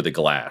safety over the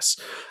glass.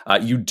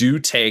 You do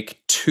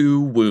take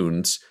 2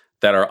 wounds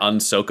that are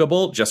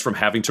unsoakable just from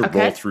having to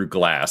roll through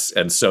glass,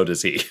 and so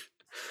does he.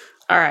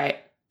 All right.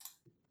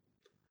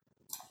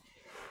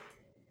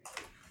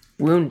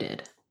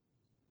 Wounded.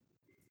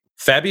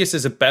 Fabius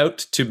is about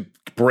to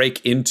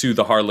break into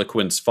the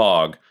Harlequin's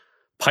fog.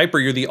 Piper,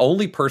 you're the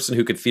only person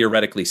who could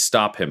theoretically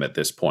stop him at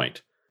this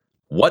point.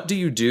 What do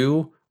you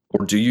do,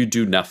 or do you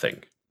do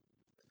nothing?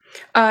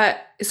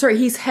 Sorry,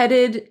 he's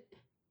headed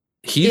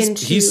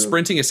He's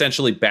sprinting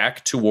essentially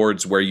back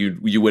towards where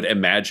you would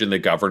imagine the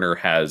governor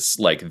has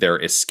like their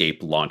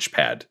escape launch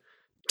pad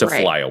to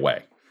fly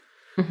away.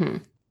 Mm-hmm.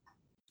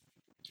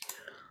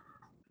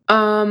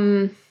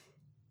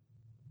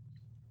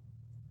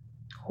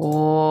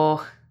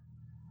 Oh,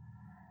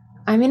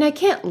 I mean, I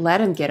can't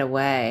let him get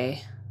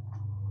away.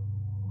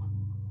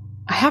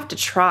 I have to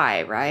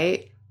try,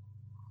 right?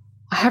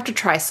 I have to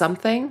try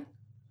something.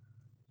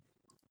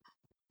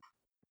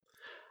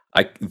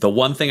 The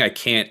one thing I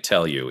can't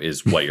tell you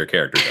is what your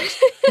character does.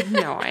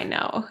 No, I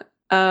know.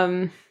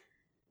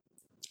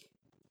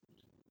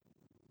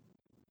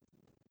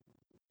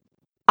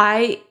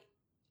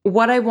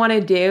 What I want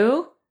to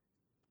do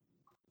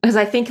is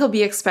I think he'll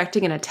be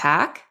expecting an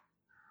attack.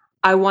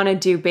 I want to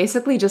do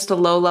basically just a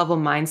low-level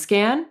mind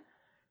scan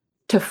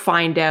to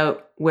find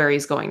out where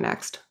he's going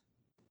next.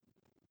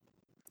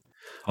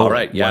 All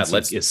right, yeah,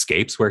 let's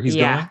escapes where he's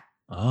going.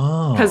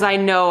 Oh, because I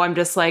know I'm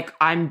just like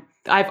I've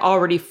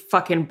already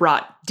fucking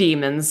brought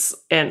demons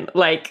and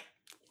like,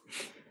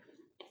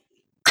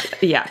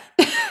 yeah.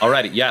 All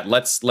righty, yeah.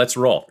 Let's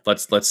roll.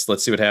 Let's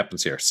see what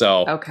happens here.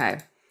 So okay,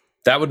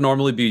 that would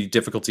normally be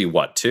difficulty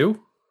what, 2?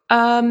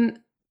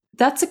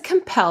 That's a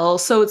compel.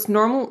 So it's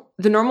normal.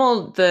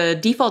 The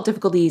default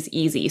difficulty is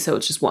easy. So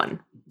it's just 1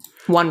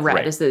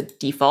 red is the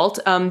default.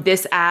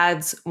 This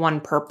adds 1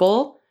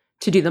 purple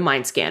to do the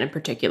mind scan in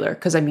particular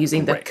because I'm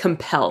using the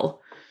compel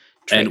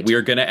trait. And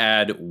we're going to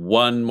add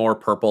 1 more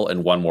purple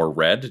and 1 more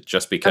red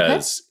just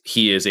because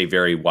he is a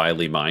very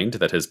wily mind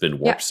that has been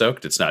warp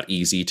soaked. It's not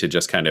easy to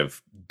just kind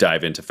of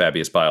dive into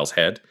Fabius Bile's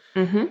head.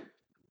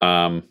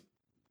 Mm-hmm.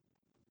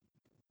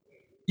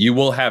 You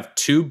will have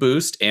 2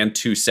 boost and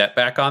 2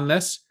 setback on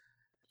this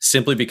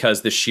simply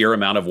because the sheer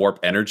amount of warp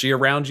energy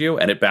around you,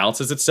 and it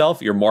balances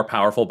itself. You're more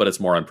powerful, but it's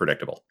more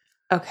unpredictable.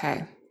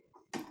 Okay.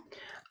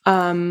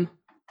 I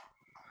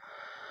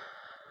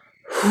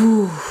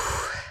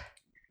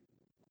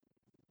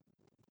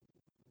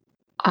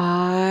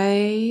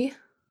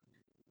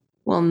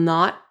will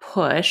not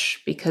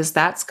push because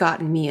that's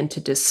gotten me into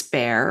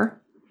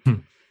despair.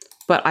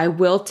 But I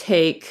will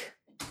take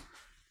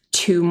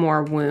 2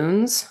 more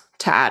wounds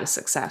to add a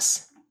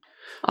success.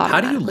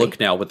 How do you look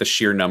now with the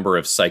sheer number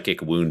of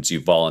psychic wounds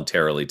you've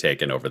voluntarily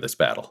taken over this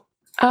battle?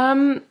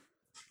 Not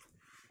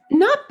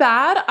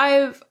bad.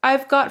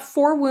 I've got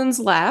 4 wounds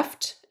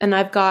left, and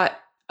I've got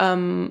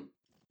 7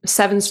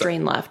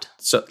 strain left.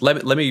 So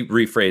let me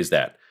rephrase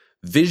that.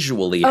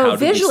 Visually, how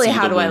do you see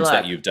the wounds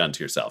that you've done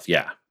to yourself?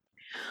 Yeah.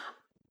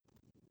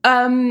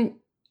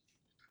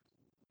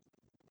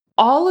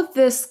 All of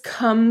this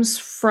comes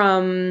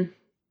from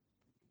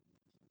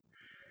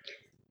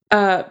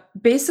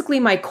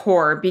basically my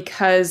core,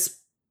 because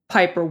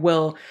Piper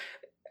will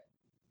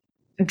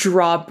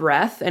draw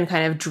breath and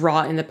kind of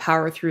draw in the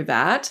power through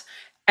that.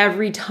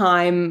 Every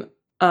time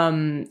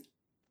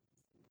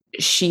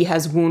she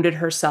has wounded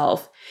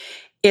herself,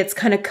 it's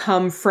kind of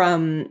come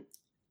from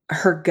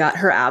her gut,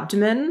 her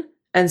abdomen.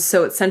 And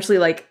so essentially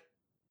like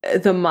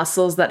the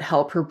muscles that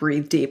help her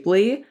breathe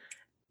deeply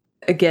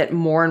get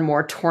more and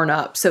more torn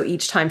up. So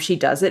each time she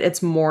does it,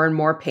 it's more and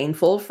more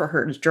painful for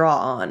her to draw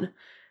on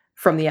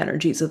from the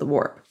energies of the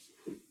warp.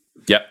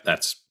 Yep,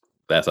 that's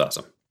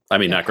awesome. I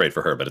mean, not great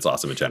for her, but it's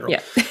awesome in general.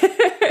 Yeah.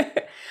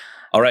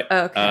 All right.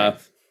 Okay.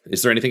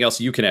 Is there anything else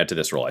you can add to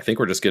this roll? I think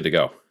we're just good to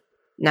go.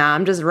 Nah,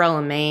 I'm just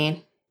rolling,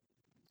 man.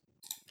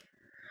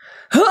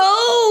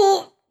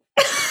 Oh!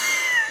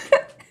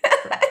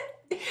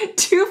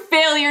 2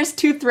 failures,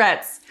 2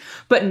 threats,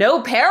 but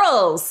no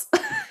perils.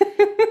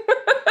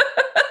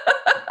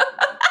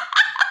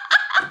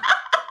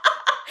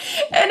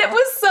 And it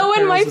was so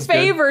in my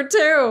favor,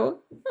 too.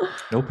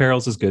 No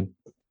perils is good.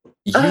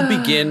 You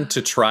begin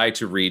to try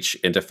to reach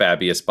into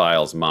Fabius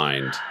Bile's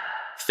mind,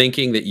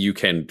 thinking that you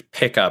can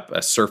pick up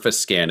a surface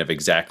scan of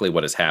exactly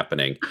what is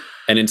happening.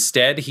 And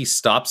instead, he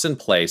stops in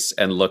place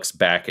and looks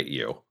back at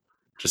you,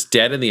 just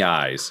dead in the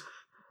eyes.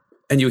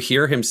 And you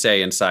hear him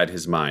say inside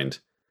his mind,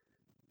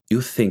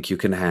 "You think you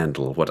can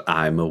handle what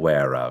I'm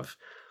aware of."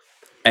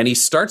 And he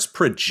starts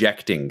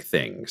projecting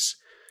things,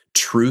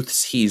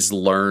 truths he's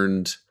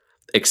learned,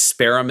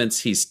 experiments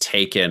he's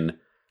taken,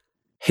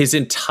 his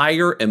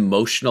entire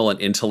emotional and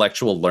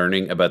intellectual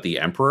learning about the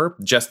Emperor,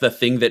 just the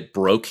thing that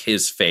broke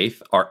his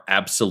faith, are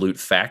absolute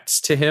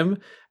facts to him.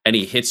 And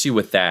he hits you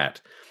with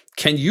that.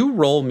 Can you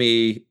roll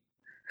me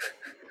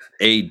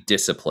a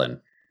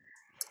discipline?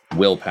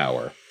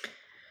 Willpower.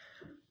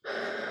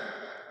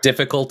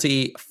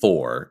 Difficulty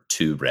 4,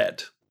 2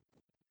 red.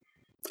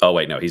 Oh,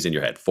 wait, no, he's in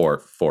your head.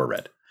 4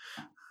 red.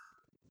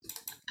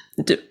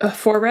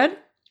 4 red?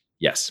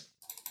 Yes.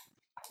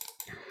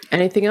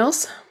 Anything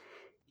else?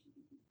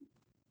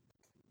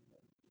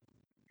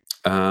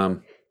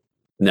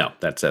 No,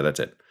 that's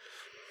it.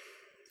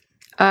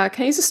 Can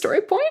I use a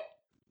story point?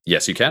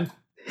 Yes, you can.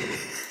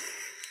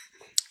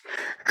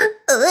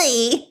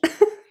 Okay,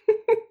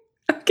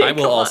 I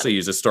will also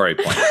use a story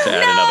point to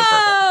add another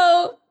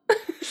purple.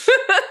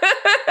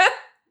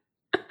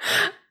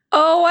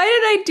 Oh, why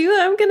did I do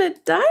that? I'm gonna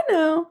die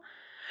now.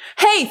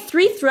 Hey,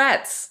 3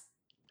 threats.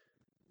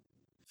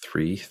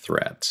 3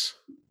 threats.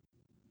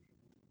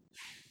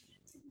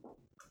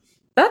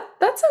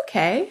 That's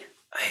okay.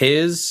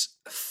 His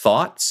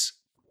thoughts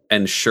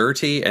and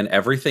surety and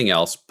everything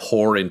else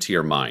pour into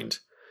your mind.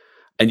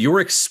 And you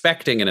were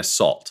expecting an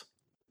assault.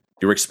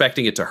 You were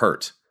expecting it to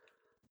hurt.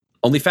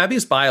 Only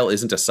Fabius Bile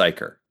isn't a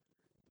psyker.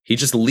 He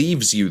just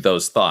leaves you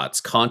those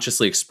thoughts,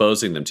 consciously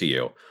exposing them to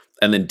you,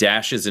 and then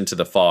dashes into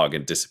the fog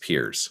and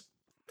disappears.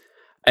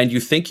 And you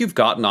think you've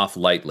gotten off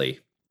lightly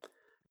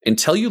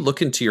until you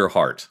look into your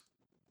heart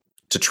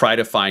to try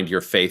to find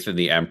your faith in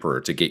the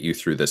Emperor to get you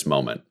through this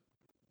moment.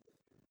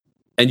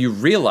 And you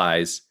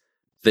realize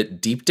that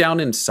deep down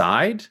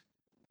inside,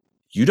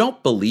 you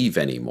don't believe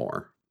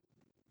anymore.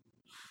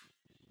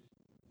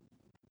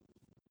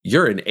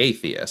 You're an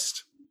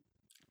atheist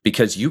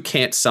because you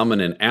can't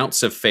summon an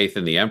ounce of faith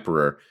in the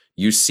Emperor.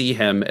 You see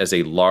him as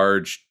a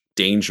large,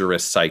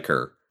 dangerous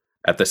psyker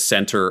at the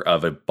center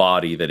of a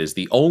body that is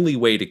the only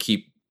way to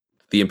keep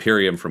the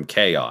Imperium from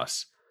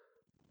chaos,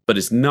 but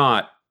is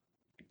not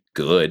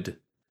good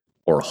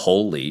or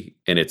holy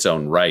in its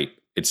own right.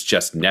 It's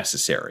just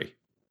necessary.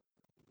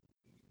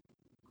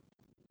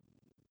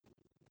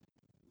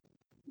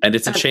 And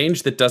it's a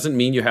change that doesn't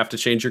mean you have to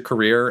change your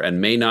career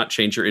and may not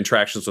change your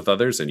interactions with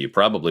others, and you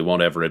probably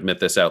won't ever admit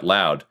this out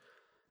loud.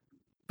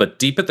 But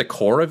deep at the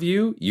core of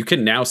you, you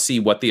can now see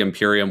what the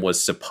Imperium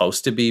was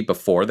supposed to be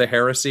before the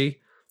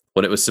heresy,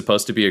 when it was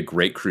supposed to be a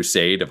great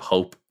crusade of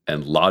hope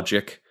and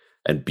logic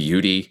and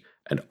beauty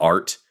and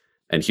art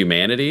and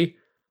humanity.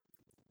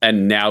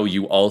 And now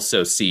you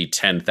also see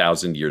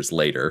 10,000 years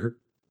later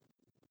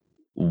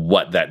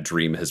what that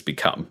dream has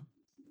become.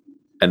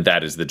 And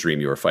that is the dream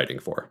you are fighting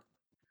for.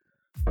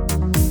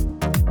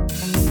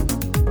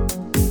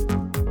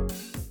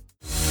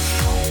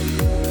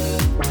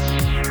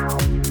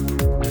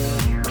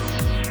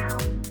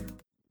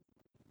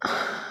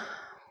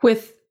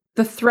 With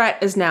the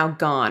threat is now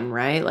gone,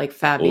 right? Like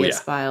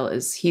Fabius Bile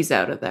he's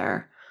out of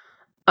there.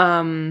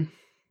 The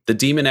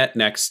demonette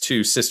next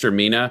to Sister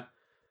Mina,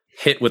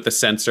 hit with the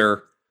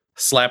sensor,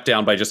 slapped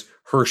down by just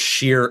her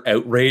sheer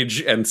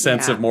outrage and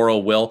sense of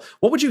moral will.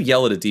 What would you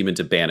yell at a demon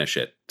to banish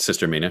it,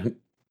 Sister Mina?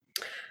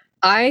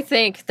 I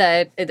think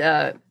that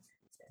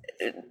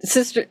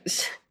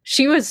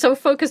she was so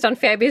focused on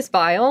Fabius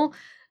Bile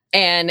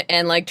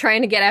and like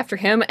trying to get after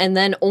him, and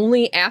then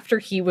only after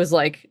he was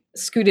like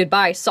scooted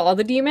by saw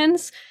the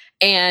demons,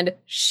 and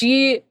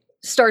she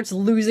starts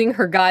losing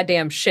her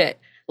goddamn shit.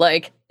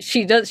 Like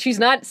she's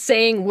not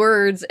saying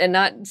words and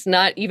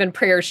not even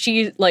prayers.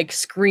 She like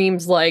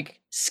screams, like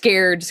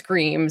scared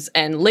screams,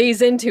 and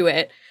lays into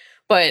it,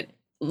 but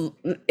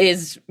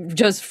is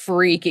just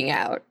freaking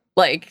out.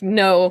 Like,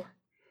 no,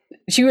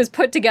 she was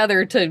put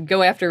together to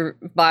go after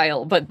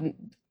Bile, but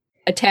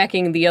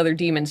attacking the other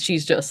demons,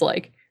 she's just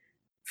like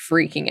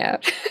freaking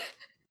out.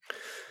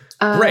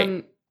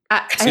 Right.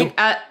 I think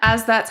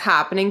as that's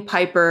happening,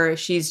 Piper,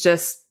 she's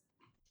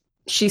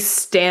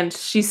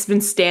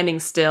been standing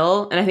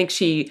still, and I think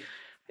she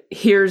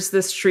hears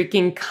this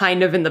shrieking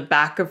kind of in the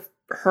back of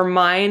her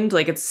mind,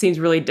 like it seems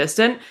really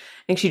distant. I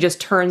think she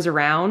just turns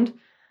around,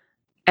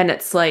 and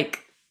it's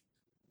like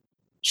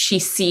she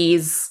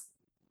sees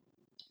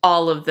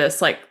all of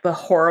this, like the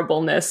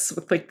horribleness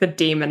with like the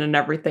demon and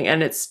everything.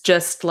 And it's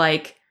just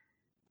like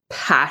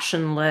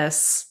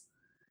passionless.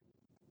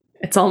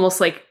 It's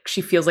almost like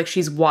she feels like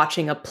she's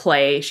watching a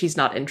play she's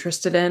not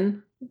interested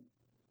in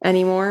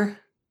anymore.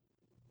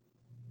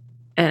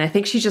 And I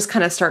think she just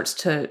kind of starts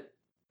to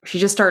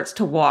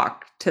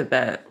walk to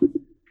the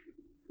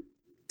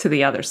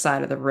other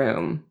side of the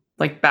room,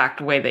 like back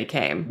the way they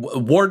came.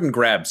 Warden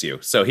grabs you.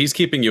 So he's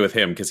keeping you with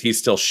him because he's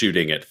still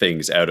shooting at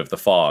things out of the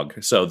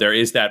fog. So there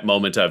is that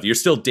moment of you're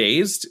still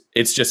dazed.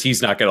 It's just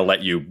he's not going to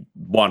let you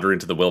wander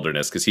into the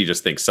wilderness because he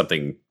just thinks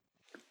something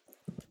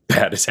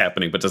bad is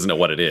happening but doesn't know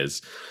what it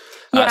is.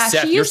 Yeah,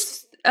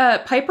 Seth,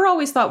 Piper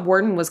always thought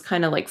Warden was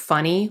kind of like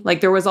funny.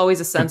 Like there was always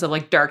a sense of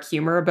like dark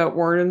humor about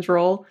Warden's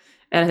role.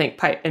 And I think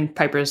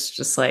Piper's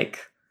just like,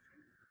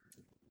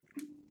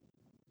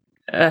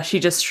 she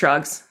just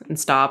shrugs and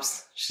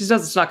stops. She's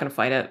not going to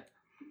fight it.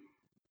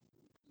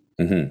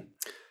 Mm-hmm.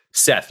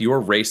 Seth,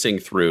 you're racing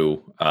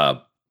through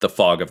the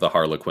fog of the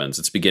Harlequins.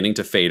 It's beginning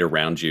to fade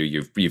around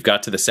you. You've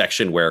got to the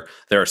section where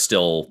there are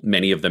still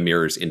many of the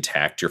mirrors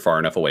intact. You're far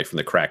enough away from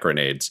the crack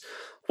grenades.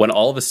 When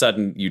all of a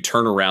sudden you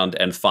turn around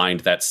and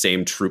find that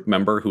same troop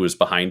member who is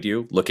behind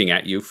you, looking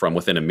at you from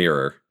within a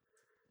mirror.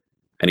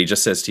 And he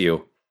just says to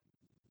you,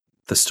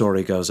 "The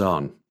story goes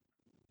on."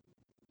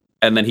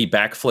 And then he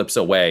backflips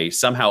away,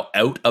 somehow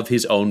out of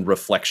his own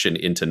reflection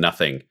into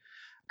nothing.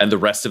 And the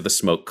rest of the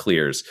smoke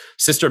clears.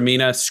 Sister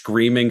Mina,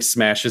 screaming,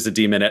 smashes a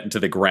demonette into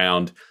the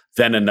ground.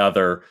 Then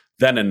another.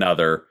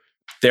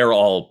 They're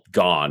all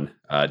gone,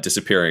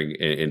 disappearing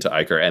into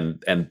Iker.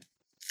 And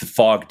the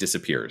fog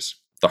disappears.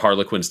 The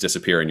Harlequins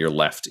disappear, and you're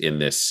left in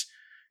this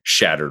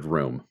shattered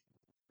room.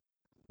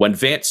 When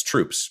Vance's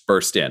troops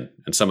burst in,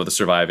 and some of the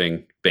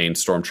surviving Bane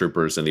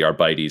stormtroopers and the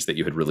Arbites that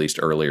you had released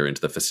earlier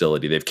into the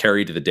facility, they've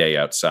carried the day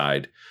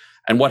outside.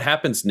 And what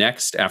happens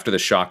next after the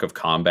shock of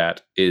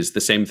combat is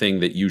the same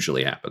thing that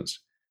usually happens.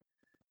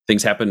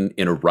 Things happen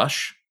in a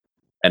rush,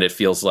 and it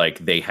feels like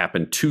they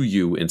happen to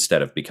you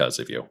instead of because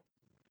of you.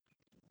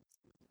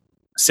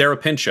 Sarah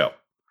Pinchot,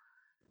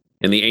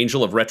 in the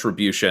Angel of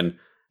Retribution,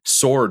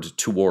 soared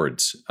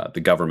towards the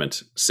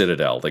governor's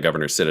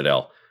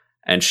citadel,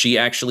 and she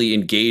actually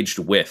engaged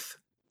with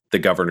the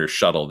governor's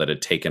shuttle that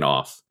had taken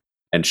off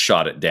and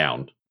shot it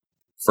down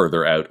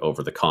further out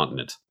over the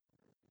continent.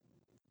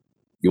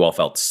 You all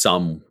felt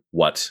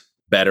somewhat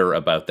better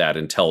about that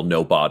until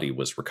no body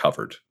was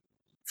recovered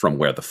from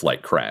where the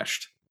flight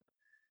crashed.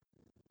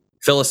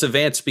 Phyllis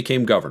Vance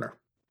became governor.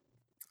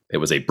 It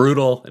was a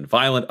brutal and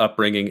violent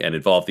upbringing and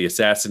involved the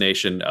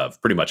assassination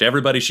of pretty much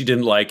everybody she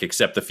didn't like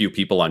except the few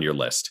people on your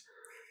list.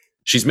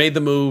 She's made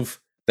the move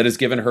that has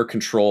given her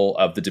control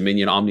of the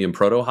Dominion Omnium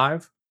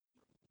Proto-Hive.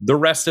 The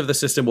rest of the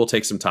system will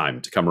take some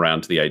time to come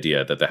around to the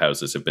idea that the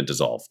houses have been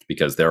dissolved,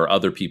 because there are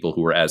other people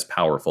who are as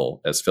powerful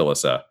as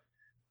Phyllis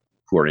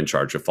who are in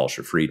charge of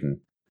Falsher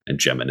Frieden and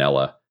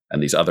Geminella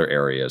and these other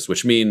areas,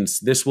 which means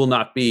this will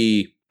not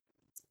be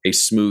a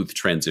smooth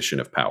transition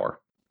of power.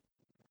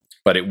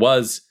 But it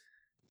was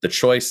the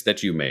choice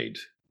that you made.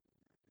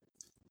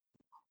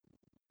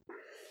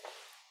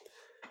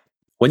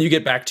 When you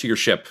get back to your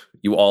ship,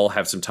 you all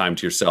have some time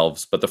to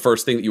yourselves, but the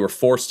first thing that you were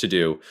forced to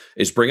do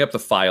is bring up the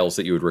files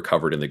that you had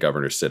recovered in the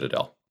governor's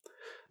citadel.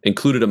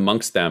 Included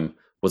amongst them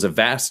was a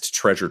vast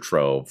treasure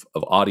trove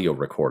of audio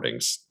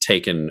recordings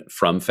taken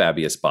from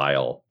Fabius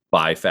Bile,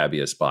 by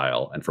Fabius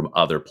Bile, and from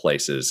other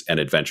places and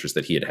adventures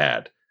that he had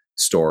had,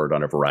 stored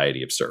on a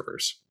variety of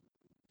servers.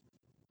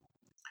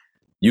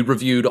 You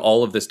reviewed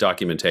all of this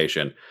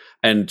documentation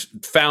and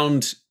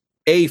found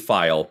a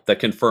file that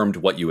confirmed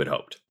what you had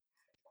hoped,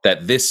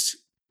 that this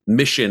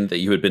mission that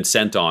you had been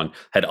sent on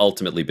had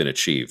ultimately been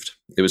achieved.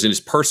 It was in his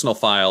personal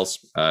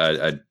files,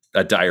 a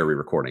diary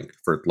recording,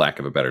 for lack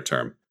of a better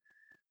term,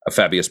 of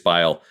Fabius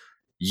Bile,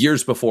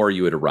 years before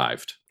you had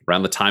arrived,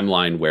 around the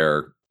timeline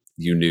where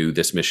you knew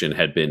this mission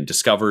had been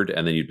discovered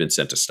and then you'd been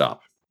sent to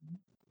stop.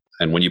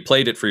 And when you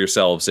played it for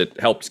yourselves, it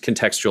helped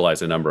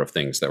contextualize a number of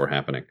things that were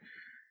happening.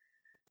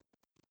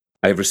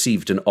 I have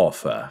received an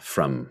offer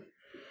from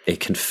a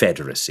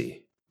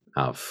confederacy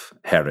of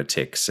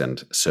heretics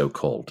and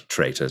so-called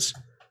traitors.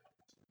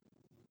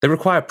 They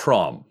require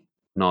prom,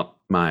 not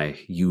my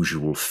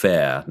usual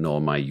fare,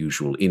 nor my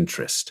usual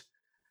interest.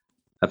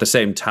 At the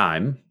same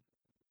time,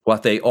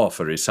 what they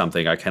offer is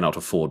something I cannot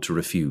afford to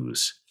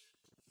refuse.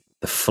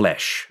 The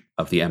flesh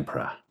of the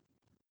Emperor.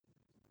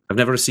 I've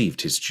never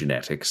received his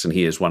genetics, and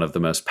he is one of the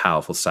most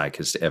powerful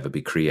psychics to ever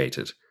be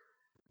created.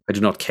 I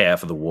do not care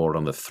for the war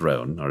on the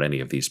throne, or any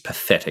of these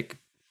pathetic,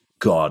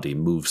 gaudy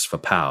moves for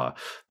power,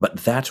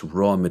 but that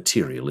raw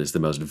material is the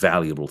most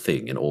valuable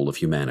thing in all of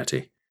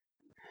humanity.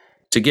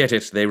 To get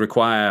it, they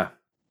require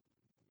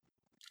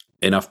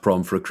enough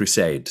prom for a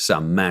crusade,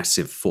 some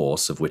massive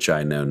force of which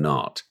I know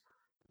not.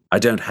 I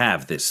don't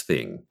have this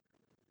thing,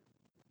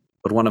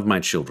 but one of my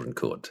children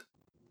could.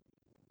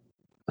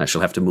 I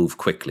shall have to move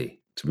quickly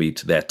to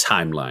meet their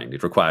timeline.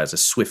 It requires a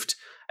swift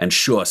and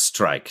sure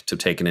strike to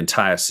take an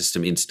entire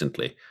system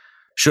instantly.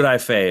 Should I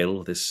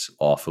fail, this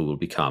offer will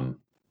become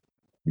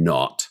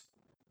naught,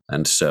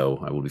 and so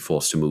I will be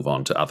forced to move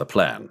on to other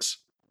plans.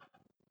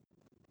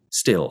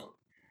 Still,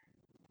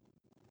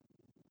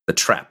 the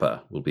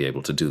trapper will be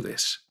able to do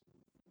this.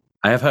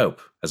 I have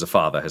hope, as a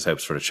father has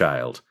hopes for a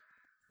child,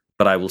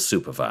 but I will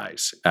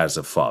supervise, as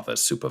a father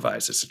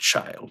supervises a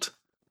child.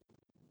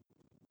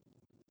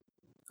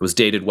 It was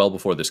dated well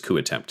before this coup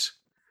attempt,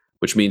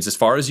 which means, as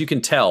far as you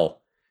can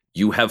tell,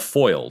 you have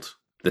foiled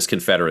this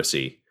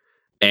confederacy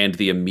and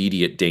the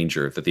immediate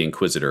danger that the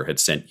Inquisitor had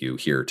sent you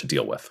here to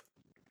deal with.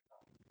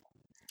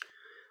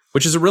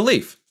 Which is a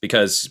relief,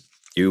 because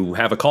you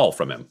have a call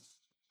from him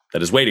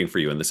that is waiting for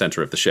you in the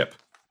center of the ship.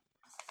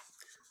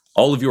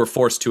 All of you are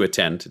forced to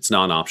attend. It's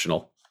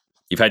non-optional.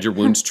 You've had your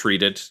wounds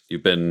treated.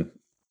 You've been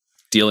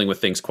dealing with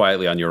things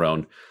quietly on your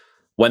own.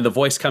 When the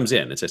voice comes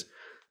in, it says,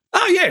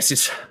 "Oh, yes,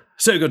 it's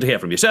so good to hear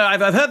from you. So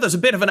I've heard there's a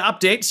bit of an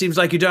update. Seems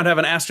like you don't have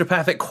an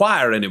astropathic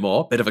choir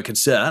anymore. Bit of a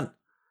concern."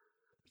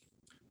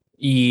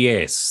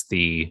 Yes,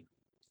 the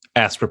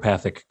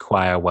astropathic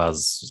choir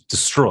was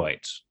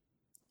destroyed.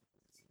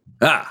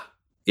 Ah,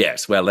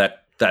 yes, well,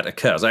 that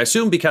occurs. I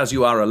assume because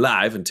you are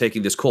alive and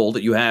taking this call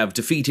that you have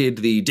defeated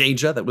the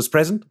danger that was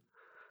present?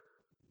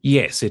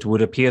 Yes, it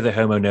would appear the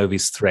Homo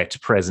Novus threat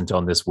present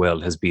on this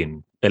world has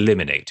been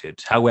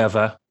eliminated.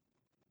 However,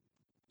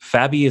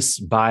 Fabius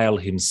Bile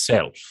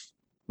himself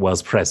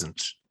was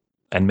present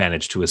and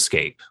managed to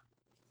escape.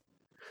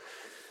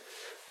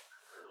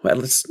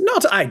 Well, it's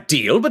not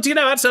ideal, but you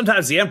know what?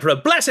 Sometimes the Emperor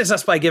blesses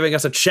us by giving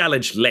us a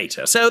challenge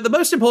later. So the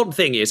most important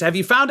thing is, have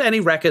you found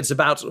any records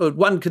about,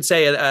 one could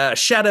say, a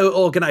shadow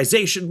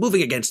organization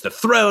moving against the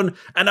throne,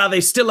 and are they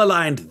still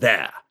aligned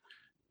there?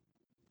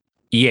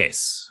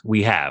 Yes,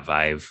 we have.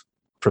 I've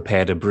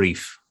prepared a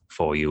brief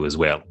for you as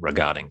well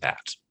regarding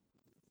that.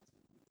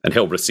 And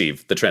he'll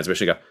receive the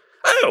transmission and go,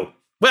 "Oh!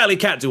 Well, he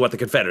can't do what the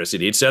Confederacy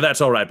needs, so that's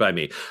all right by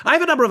me. I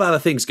have a number of other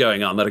things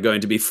going on that are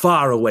going to be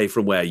far away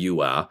from where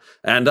you are,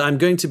 and I'm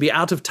going to be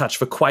out of touch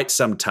for quite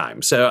some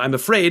time. So I'm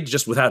afraid,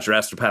 just without your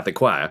astropathic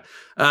choir,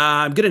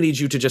 I'm going to need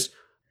you to just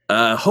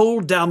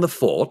hold down the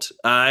fort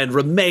and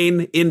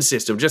remain in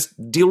system.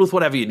 Just deal with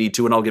whatever you need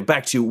to, and I'll get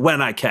back to you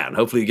when I can.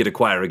 Hopefully you get a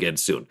choir again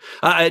soon.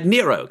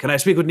 Nero, can I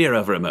speak with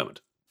Nero for a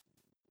moment?"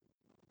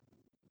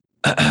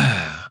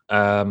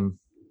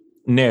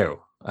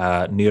 No.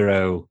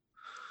 Nero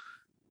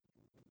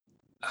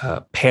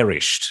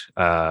perished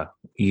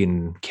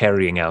in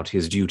carrying out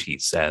his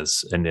duties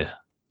as an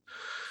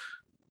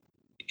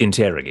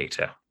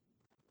interrogator.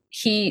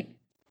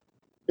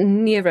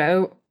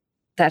 Nero,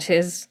 that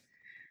is,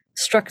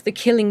 struck the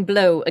killing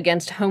blow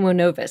against Homo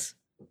Novus.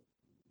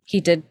 He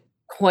did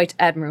quite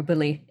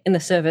admirably in the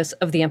service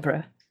of the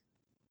Emperor.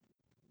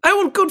 Oh,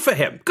 well, good for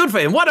him. Good for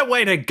him. What a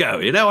way to go.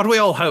 You know what we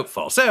all hope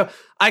for. So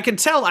I can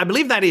tell, I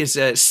believe that is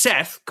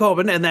Seth,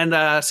 Corbin, and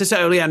then Sister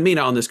Olean Mina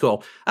on this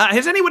call.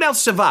 Has anyone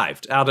else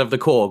survived out of the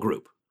core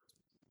group?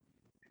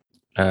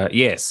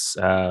 Yes.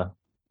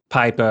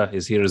 Piper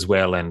is here as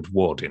well, and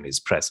Warden is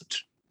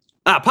present.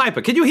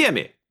 Piper, can you hear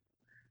me?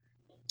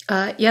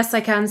 Yes,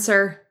 I can,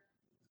 sir.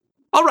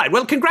 All right,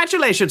 well,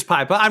 congratulations,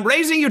 Piper. I'm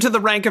raising you to the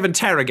rank of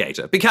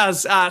interrogator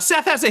because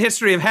Seth has a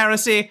history of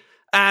heresy,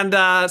 and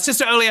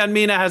Sister Olean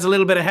Mina has a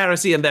little bit of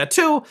heresy in there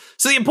too.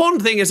 So the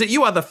important thing is that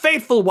you are the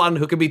faithful one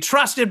who can be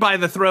trusted by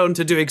the throne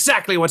to do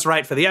exactly what's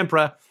right for the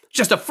Emperor.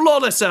 Just a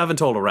flawless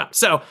servant all around.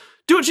 So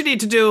do what you need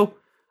to do.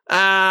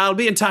 I'll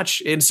be in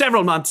touch in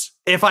several months,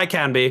 if I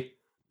can be.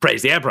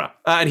 Praise the Emperor.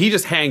 And he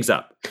just hangs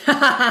up.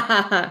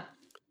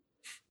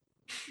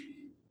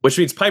 Which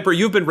means, Piper,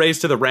 you've been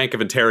raised to the rank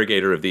of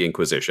interrogator of the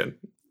Inquisition.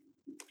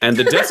 And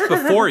the desk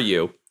before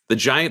you, the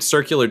giant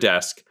circular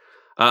desk,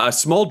 a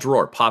small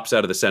drawer pops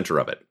out of the center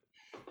of it,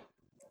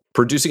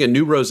 producing a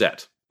new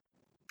rosette,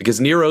 because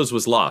Nero's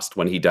was lost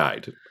when he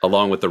died,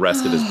 along with the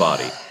rest of his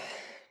body.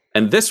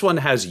 And this one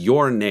has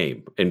your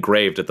name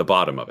engraved at the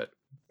bottom of it,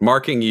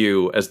 marking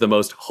you as the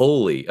most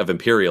holy of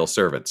imperial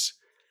servants.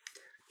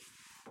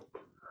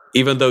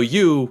 Even though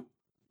you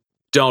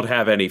don't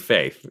have any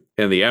faith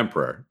in the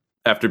Emperor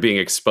after being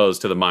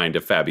exposed to the mind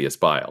of Fabius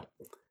Bile.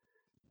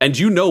 And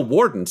you know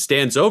Warden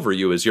stands over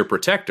you as your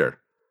protector.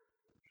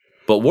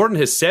 But Warden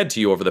has said to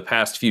you over the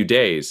past few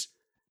days,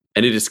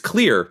 and it is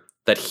clear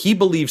that he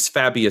believes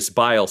Fabius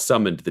Bile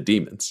summoned the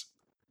demons.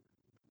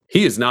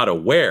 He is not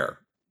aware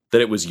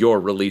that it was your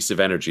release of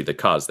energy that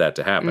caused that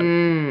to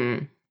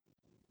happen.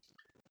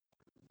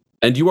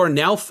 And you are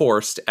now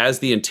forced, as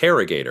the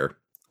interrogator,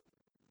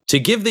 to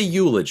give the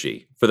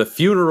eulogy for the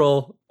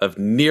funeral of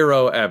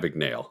Nero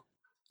Abignale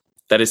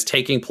that is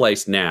taking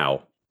place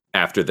now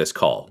after this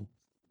call.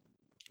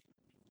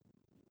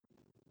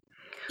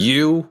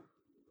 You,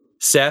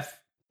 Seth,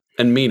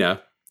 and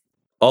Mina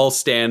all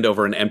stand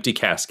over an empty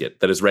casket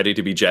that is ready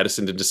to be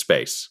jettisoned into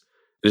space.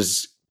 It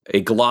is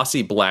a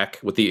glossy black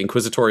with the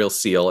inquisitorial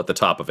seal at the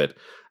top of it,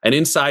 and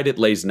inside it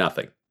lays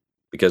nothing,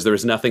 because there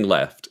is nothing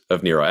left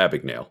of Nero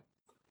Abignale.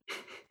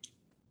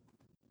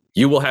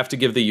 You will have to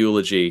give the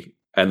eulogy,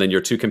 and then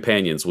your two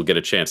companions will get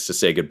a chance to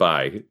say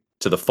goodbye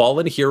to the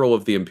fallen hero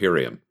of the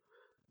Imperium.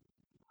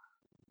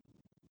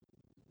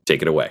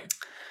 Take it away.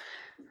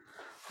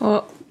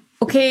 Well,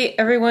 Okay,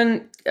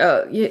 everyone,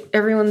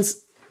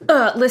 everyone's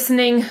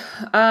listening.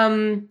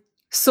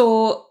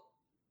 So,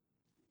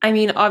 I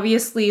mean,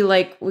 obviously,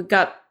 like,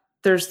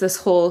 there's this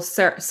whole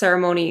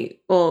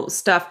ceremonial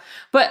stuff.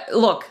 But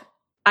look,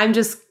 I'm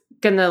just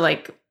gonna,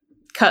 like,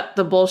 cut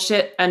the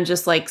bullshit and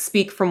just, like,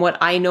 speak from what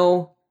I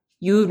know.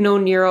 You know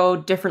Nero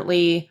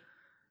differently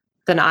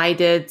than I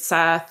did,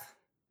 Seth,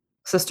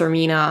 Sister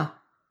Mina.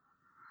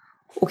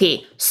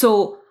 Okay,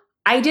 so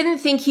I didn't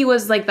think he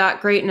was, like,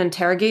 that great an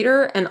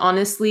interrogator, and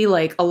honestly,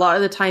 like, a lot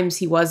of the times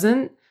he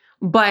wasn't.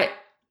 But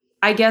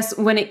I guess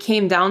when it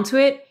came down to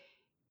it,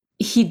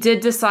 he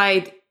did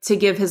decide to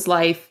give his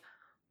life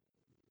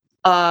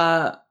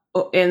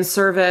in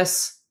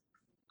service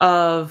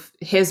of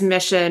his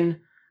mission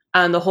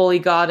and the Holy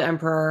God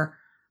Emperor,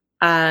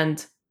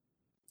 and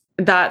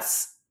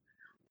that's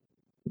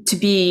to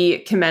be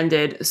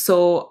commended.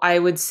 So I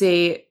would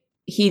say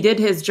he did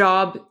his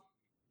job.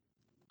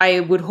 I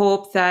would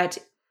hope that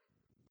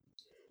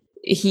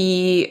if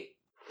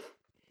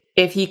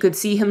he could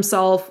see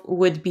himself,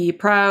 would be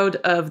proud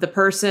of the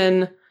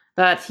person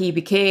that he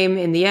became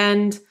in the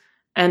end.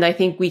 And I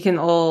think we can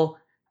all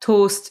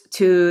toast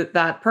to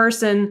that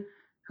person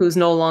who's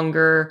no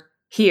longer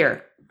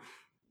here.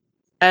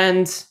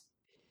 And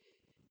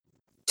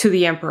to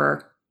the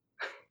Emperor.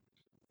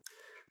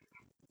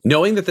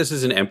 Knowing that this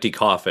is an empty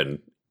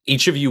coffin,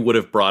 each of you would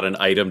have brought an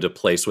item to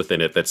place within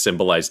it that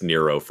symbolized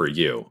Nero for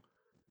you.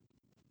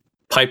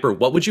 Piper,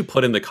 what would you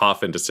put in the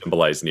coffin to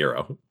symbolize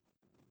Nero?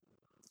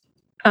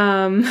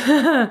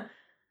 I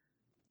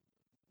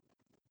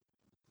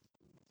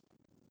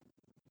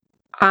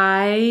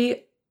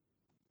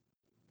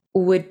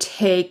would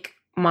take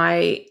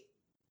my...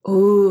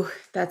 Ooh,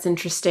 that's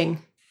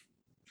interesting.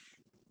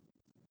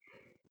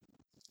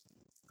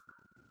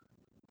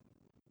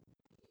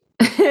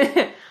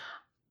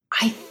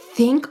 I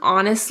think,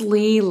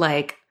 honestly,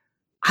 like,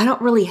 I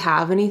don't really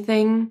have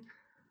anything.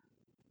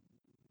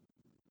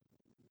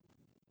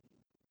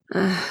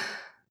 I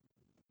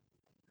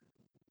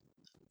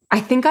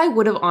think I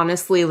would have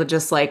honestly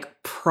just,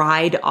 like,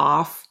 pried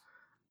off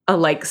a,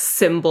 like,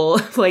 symbol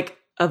like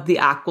of the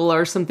Aquila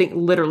or something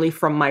literally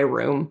from my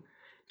room,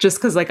 just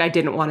because, like, I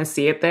didn't want to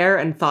see it there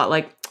and thought,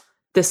 like,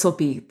 this will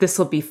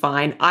be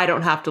fine. I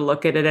don't have to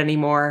look at it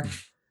anymore.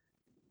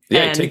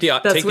 Yeah, and take the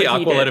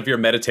Aquila out of your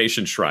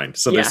meditation shrine,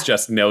 so there's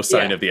just no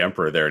sign of the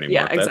Emperor there anymore.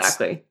 Yeah,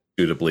 exactly. That's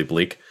suitably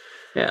bleak.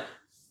 Yeah.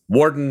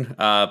 Warden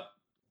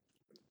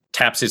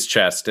taps his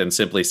chest and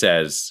simply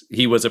says,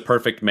 "He was a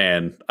perfect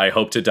man. I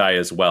hope to die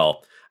as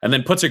well." And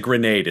then puts a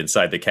grenade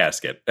inside the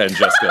casket and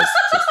just goes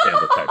to stand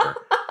with Piper.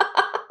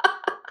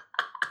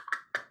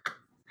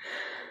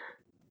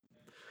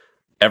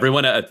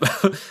 Everyone, and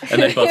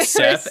then both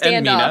Seth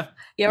and Mina,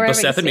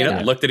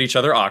 looked at each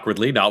other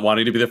awkwardly, not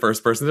wanting to be the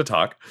first person to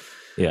talk.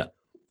 Yeah.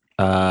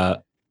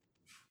 I'll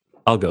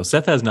go.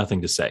 Seth has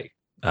nothing to say.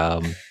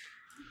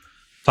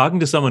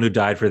 Talking to someone who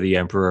died for the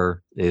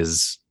Emperor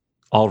is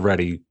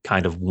already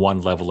kind of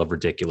one level of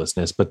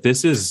ridiculousness, but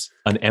this is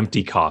an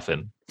empty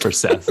coffin for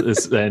Seth.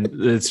 And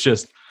it's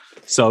just,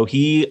 so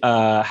he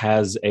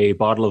has a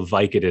bottle of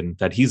Vicodin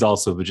that he's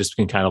also just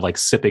been kind of like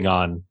sipping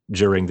on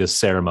during this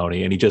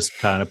ceremony. And he just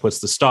kind of puts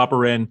the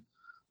stopper in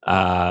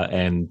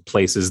and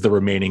places the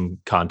remaining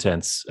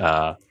contents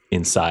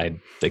inside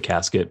the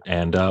casket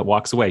and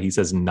walks away. He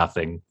says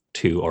nothing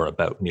to or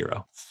about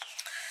Nero.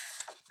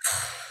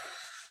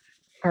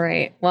 All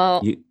right.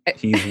 Well,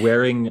 he's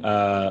wearing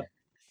a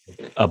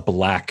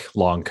black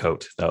long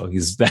coat, though.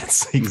 He's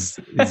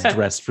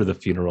dressed for the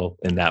funeral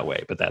in that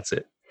way, but that's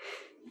it.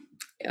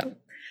 Yeah.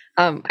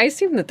 I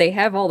assume that they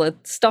have all the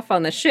stuff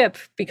on the ship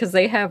because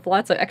they have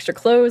lots of extra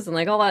clothes and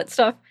like all that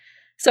stuff.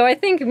 So I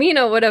think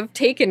Mina would have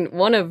taken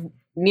one of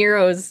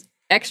Nero's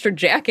extra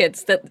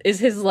jackets that is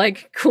his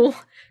like cool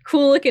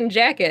looking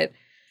jacket.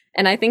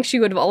 And I think she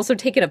would have also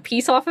taken a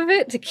piece off of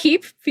it to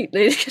keep.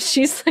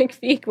 She's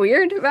like being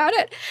weird about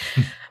it.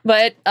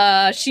 But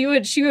she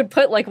would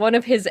put like one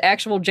of his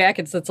actual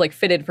jackets that's like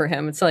fitted for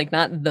him. It's like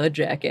not the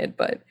jacket,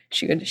 but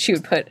she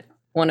would put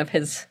one of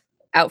his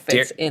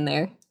outfits in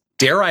there.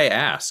 Dare I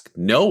ask,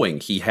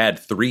 knowing he had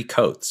 3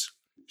 coats,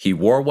 he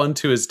wore one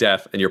to his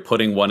death and you're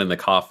putting one in the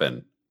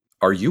coffin.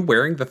 Are you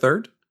wearing the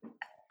third?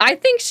 I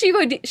think she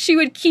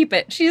would keep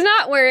it. She's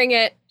not wearing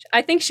it.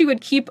 I think she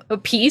would keep a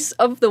piece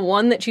of the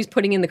one that she's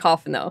putting in the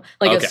coffin, though,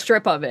 like a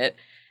strip of it,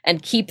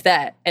 and keep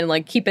that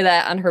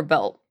on her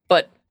belt.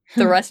 But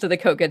the rest of the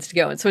coat gets to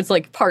go, and so it's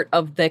like part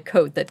of the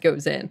coat that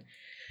goes in.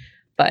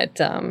 But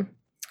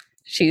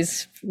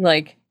she's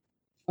like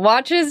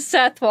watches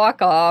Seth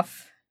walk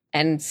off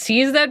and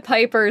sees that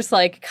Piper's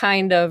like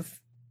kind of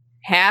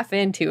half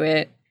into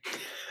it.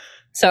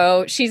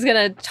 So she's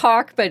gonna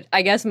talk, but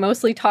I guess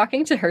mostly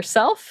talking to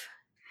herself.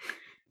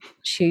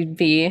 She'd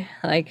be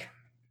like,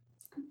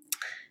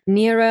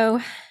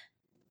 Nero,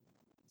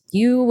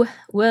 you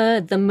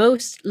were the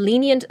most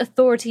lenient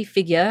authority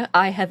figure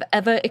I have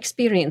ever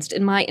experienced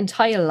in my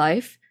entire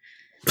life.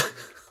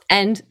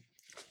 And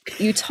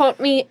you taught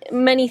me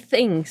many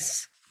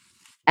things.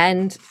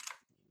 And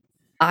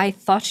I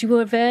thought you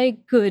were a very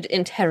good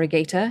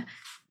interrogator.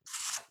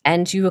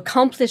 And you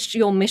accomplished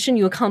your mission.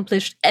 You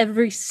accomplished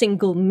every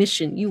single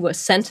mission you were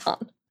sent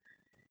on.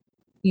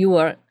 You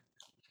were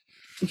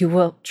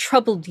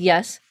troubled,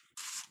 yes,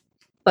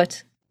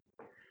 but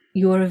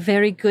you are a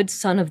very good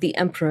son of the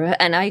Emperor,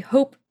 and I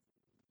hope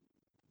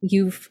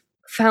you've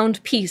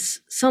found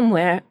peace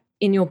somewhere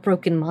in your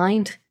broken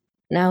mind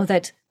now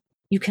that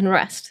you can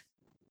rest.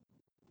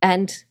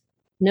 And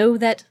know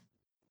that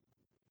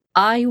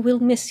I will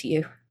miss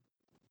you.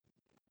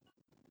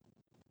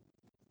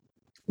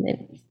 And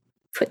then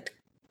put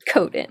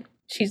coat in.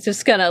 She's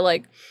just gonna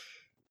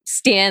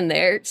stand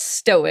there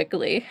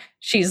stoically.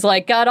 She's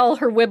got all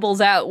her wibbles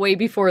out way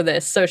before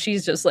this, so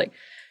she's just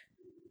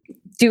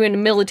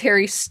doing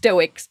military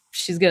stoics.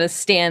 She's gonna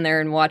stand there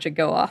and watch it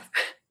go off.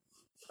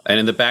 And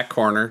in the back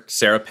corner,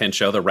 Sarah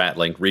Pinchot, the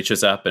ratling,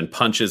 reaches up and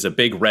punches a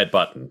big red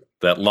button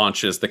that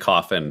launches the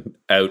coffin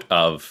out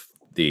of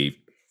the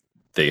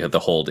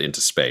hold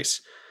into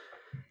space.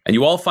 And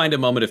you all find a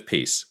moment of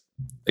peace,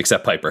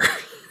 except Piper.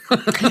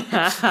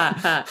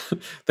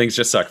 Things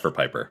just suck for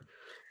Piper.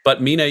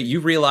 But Mina, you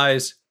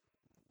realize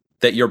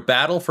that your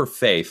battle for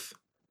faith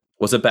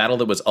was a battle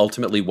that was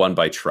ultimately won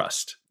by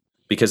trust.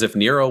 Because if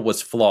Nero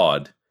was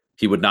flawed,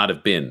 he would not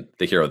have been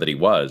the hero that he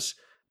was.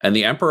 And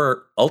the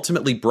Emperor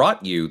ultimately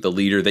brought you the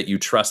leader that you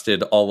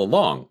trusted all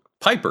along.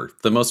 Piper,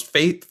 the most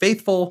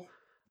faithful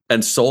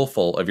and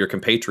soulful of your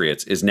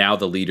compatriots, is now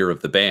the leader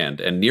of the band.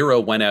 And Nero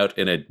went out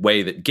in a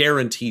way that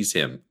guarantees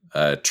him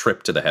a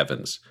trip to the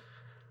heavens.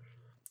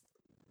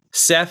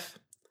 Seth,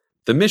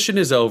 the mission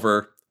is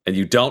over, and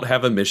you don't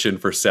have a mission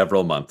for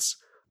several months,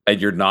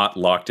 and you're not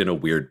locked in a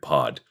weird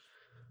pod.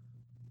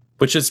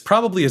 Which is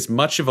probably as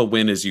much of a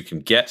win as you can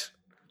get,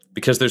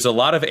 because there's a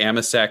lot of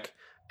AMASEC,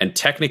 and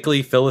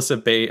technically Phyllis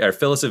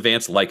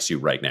Vance likes you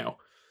right now.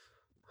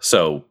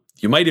 So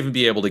you might even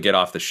be able to get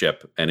off the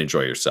ship and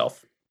enjoy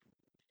yourself.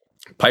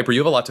 Piper, you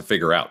have a lot to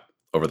figure out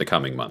over the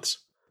coming months.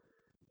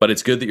 But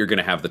it's good that you're going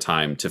to have the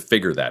time to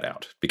figure that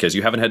out, because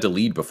you haven't had to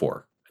lead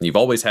before. And you've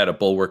always had a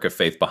bulwark of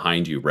faith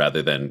behind you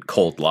rather than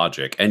cold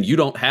logic. And you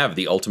don't have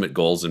the ultimate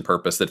goals and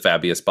purpose that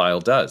Fabius Bile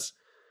does.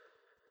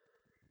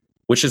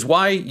 Which is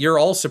why you're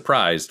all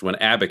surprised when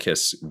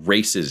Abacus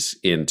races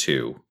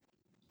into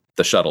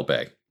the shuttle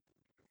bay.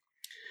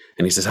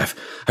 And he says,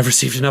 I've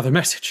received another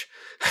message.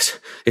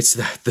 It's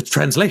the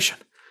translation.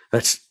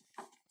 That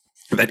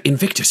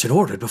Invictus had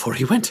ordered before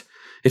he went.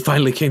 It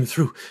finally came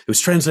through. It was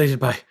translated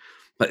by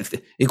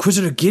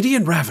Inquisitor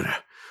Gideon Ravener,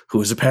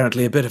 who is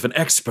apparently a bit of an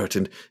expert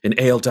in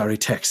Aeldari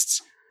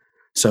texts.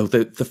 So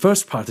the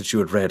first part that you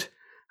had read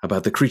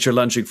about the creature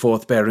lunging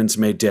forth, barons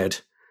made dead,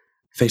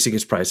 facing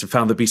its price, and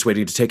found the beast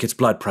waiting to take its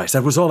blood price.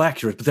 That was all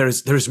accurate, but there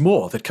is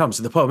more that comes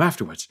in the poem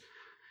afterwards.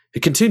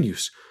 It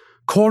continues.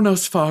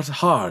 Kornos fought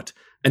hard,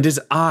 and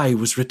his eye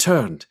was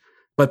returned,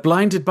 but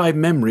blinded by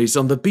memories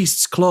on the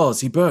beast's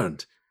claws he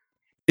burned.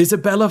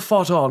 Isabella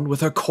fought on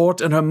with her court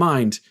and her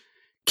mind,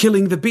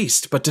 killing the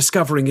beast but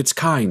discovering its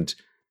kind.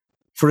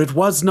 For it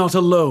was not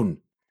alone,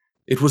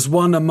 it was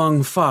one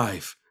among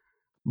 5.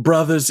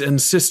 Brothers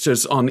and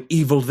sisters on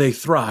evil they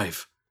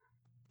thrive.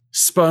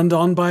 Spurned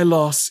on by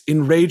loss,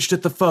 enraged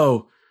at the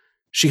foe,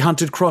 she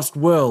hunted crossed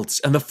worlds,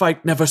 and the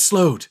fight never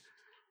slowed.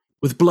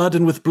 With blood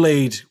and with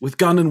blade, with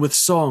gun and with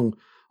song,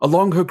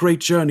 along her great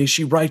journey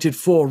she righted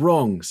 4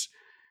 wrongs,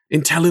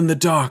 until in the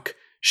dark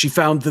she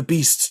found the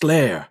beast's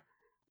lair.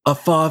 A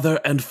father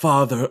and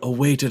father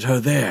awaited her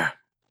there.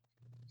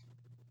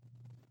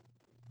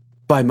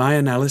 By my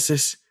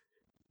analysis,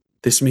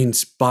 this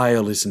means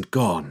Bile isn't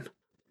gone.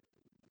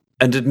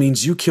 And it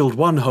means you killed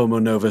 1 Homo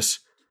Novus,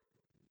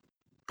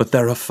 but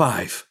there are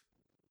 5.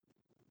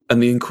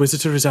 And the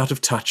Inquisitor is out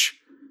of touch.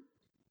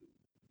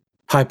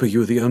 Piper,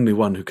 you're the only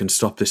one who can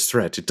stop this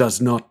threat. It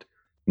does not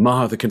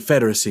mar the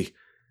Confederacy,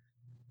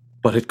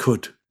 but it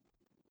could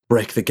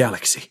break the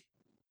galaxy.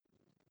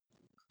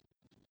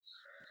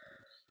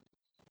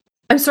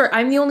 I'm sorry,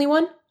 I'm the only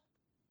one?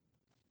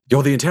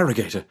 You're the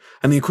interrogator,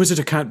 and the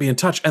Inquisitor can't be in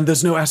touch, and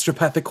there's no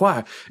astropathic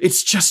wire.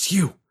 It's just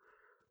you.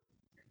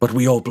 But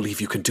we all believe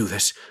you can do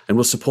this, and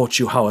we'll support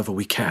you however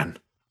we can.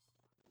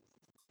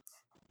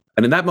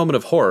 And in that moment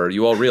of horror,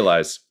 you all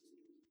realize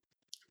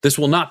this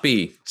will not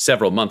be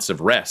several months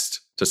of rest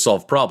to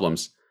solve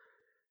problems.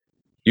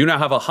 You now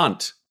have a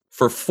hunt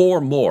for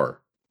 4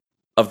 more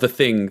of the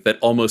thing that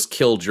almost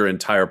killed your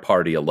entire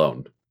party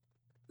alone.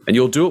 And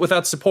you'll do it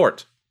without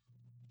support.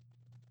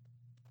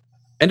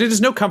 And it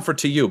is no comfort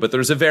to you, but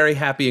there's a very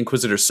happy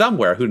Inquisitor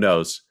somewhere who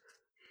knows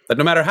that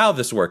no matter how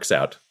this works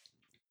out,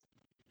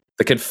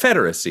 the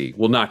Confederacy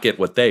will not get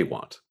what they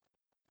want.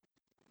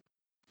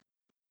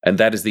 And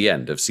that is the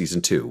end of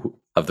Season 2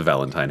 of The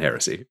Valentine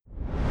Heresy.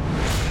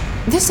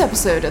 This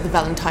episode of The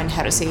Valentine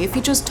Heresy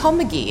features Tom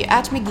McGee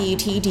at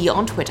McGeeTD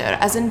on Twitter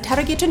as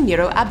Interrogator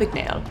Nero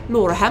Abagnale,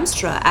 Laura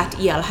Hamstra at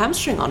EL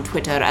Hamstring on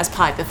Twitter as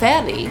Piper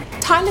Fairley,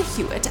 Tyler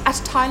Hewitt at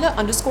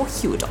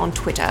Tyler_Hewitt on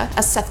Twitter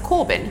as Seth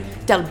Corbin,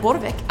 Del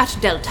Borvik at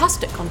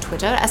Deltastic on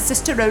Twitter as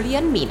Sister Rolly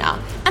and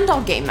Mina, and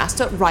our Game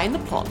Master Ryan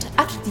LaPlante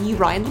at the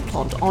Ryan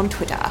LaPlante on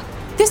Twitter.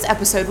 This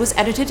episode was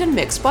edited and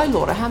mixed by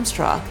Laura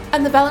Hamstra,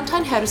 and the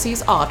Valentine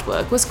Heresies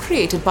artwork was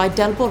created by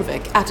Del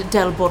Borovic at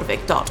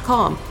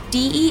delborovic.com,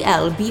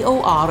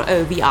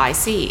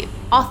 DELBOROVIC.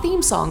 Our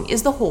theme song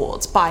is The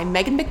Hordes by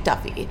Megan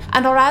McDuffie,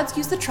 and our ads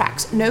use the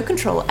tracks No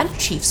Control and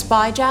Chiefs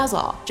by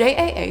Jazzar,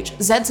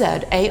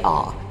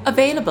 JAHZZAR,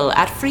 available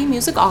at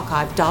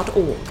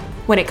freemusicarchive.org.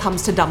 When it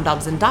comes to Dum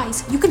Dums and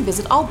Dice, you can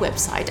visit our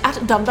website at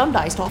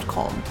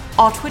dumdumdice.com.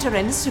 Our Twitter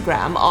and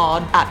Instagram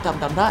are at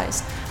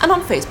dumdumdice, and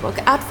on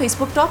Facebook at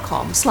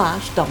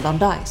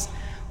facebook.com/dumdumdice.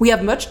 We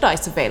have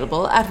merchandise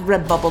available at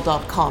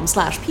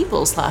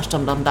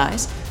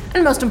redbubble.com/people/dumdumdice.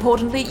 And most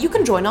importantly, you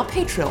can join our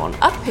Patreon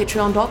at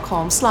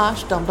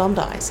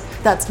patreon.com/dumdumdice.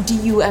 That's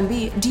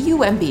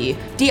DUMBDICE.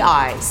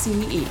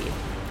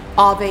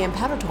 Ave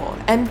Imperator,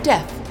 and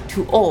death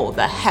to all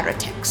the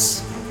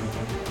heretics.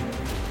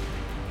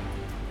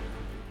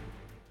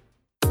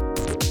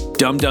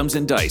 Dum Dums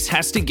and Dice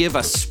has to give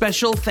a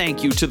special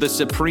thank you to the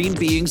supreme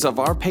beings of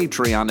our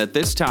Patreon at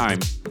this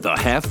time: the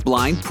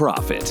Half-Blind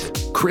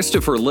Prophet,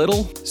 Christopher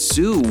Little,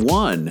 Sue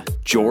One,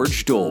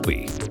 George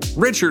Dolby,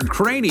 Richard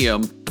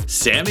Cranium,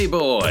 Sammy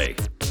Boy,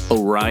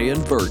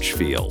 Orion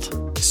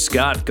Birchfield,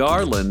 Scott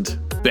Garland,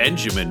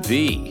 Benjamin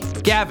V,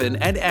 Gavin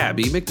and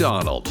Abby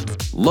McDonald,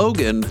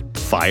 Logan,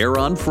 Fire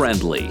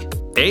Unfriendly,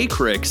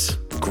 Acrix,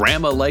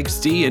 Grandma Likes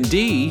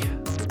D&D,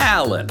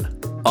 Alan,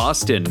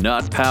 Austin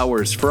Nut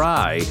Powers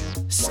Fry,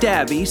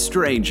 Stabby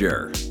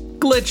Stranger,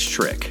 Glitch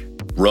Trick,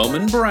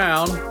 Roman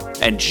Brown,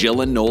 and Jill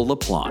and Noel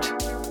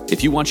LaPlante.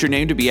 If you want your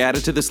name to be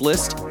added to this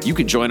list, you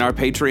can join our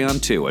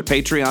Patreon too at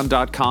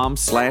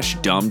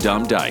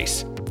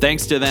patreon.com/dumdumdice.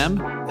 Thanks to them,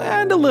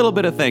 and a little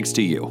bit of thanks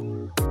to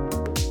you.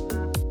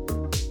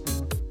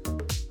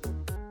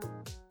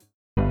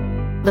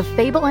 The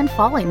Fable and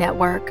Folly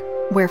Network,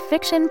 where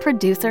fiction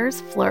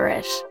producers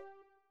flourish.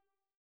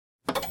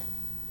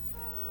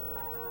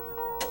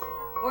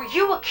 Were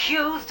you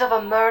accused of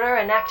a murder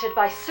enacted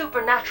by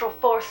supernatural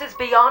forces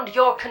beyond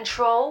your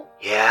control?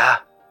 Yeah.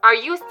 Are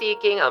you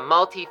seeking a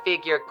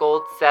multi-figure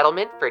gold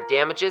settlement for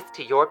damages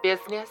to your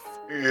business?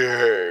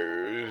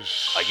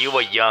 Yes. Are you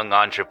a young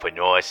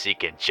entrepreneur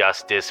seeking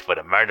justice for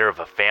the murder of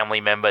a family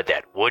member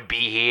that would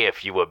be here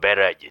if you were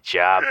better at your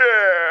job?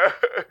 Yeah.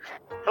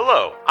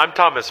 Hello, I'm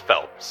Thomas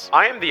Phelps.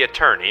 I am the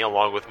attorney,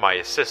 along with my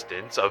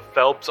assistants, of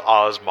Phelps,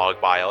 Oz,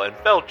 Mogbile, and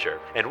Felcher,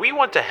 and we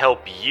want to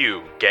help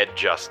you get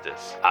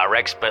justice. Our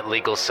expert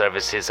legal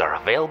services are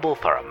available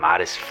for a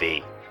modest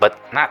fee, but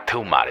not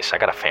too modest. I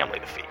got a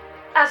family to feed.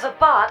 As a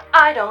bot,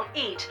 I don't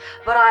eat,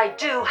 but I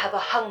do have a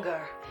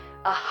hunger.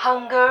 A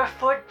hunger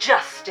for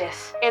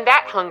justice. And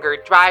that hunger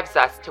drives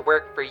us to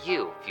work for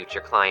you, future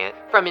client.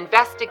 From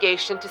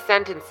investigation to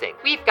sentencing,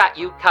 we've got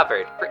you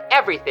covered for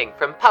everything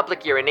from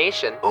public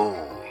urination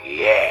Ooh,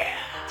 yeah.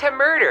 to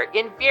murder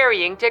in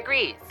varying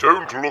degrees.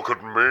 Don't look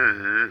at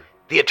me.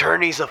 The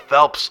attorneys of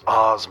Phelps,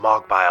 Oz,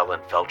 Mogbile,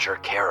 and Felcher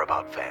care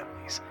about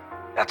families.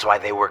 That's why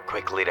they work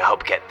quickly to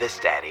help get this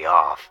daddy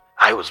off.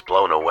 I was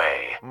blown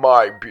away.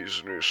 My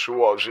business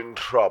was in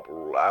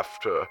trouble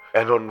after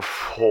an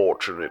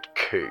unfortunate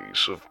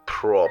case of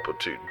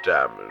property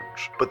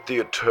damage. But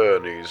the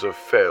attorneys of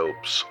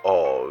Phelps,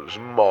 Oz,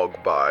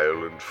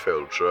 Mogbile, and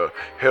Felcher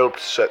helped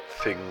set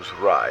things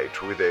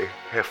right with a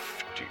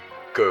hefty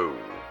gold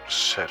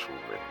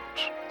settlement.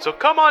 So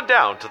come on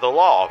down to the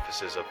law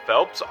offices of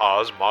Phelps,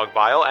 Oz,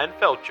 Mogbile, and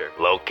Felcher.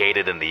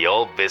 Located in the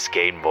old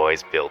Biscayne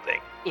Boys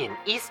building. In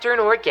Eastern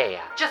Orgea.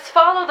 Just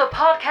follow the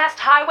podcast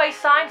highway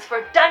signs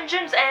for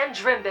Dungeons and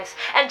Drimbus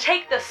and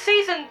take the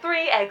Season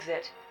 3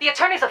 exit. The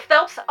attorneys of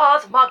Phelps,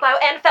 Oz, Mogbile,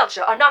 and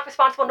Felcher are not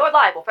responsible nor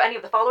liable for any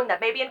of the following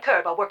that may be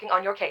incurred while working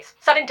on your case: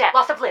 sudden death,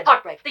 loss of limb,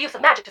 heartbreak, the use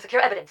of magic to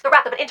secure evidence, the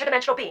wrath of an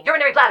interdimensional being,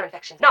 urinary bladder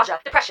infections, nausea,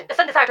 depression, the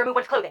sudden desire to remove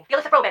one's clothing, the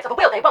illicit romance of a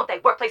will they, won't they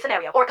workplace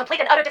scenario, or complete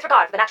and utter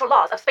disregard for the natural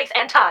laws of space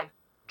and time.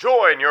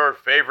 Join your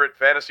favorite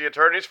fantasy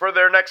attorneys for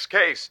their next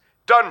case.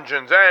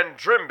 Dungeons and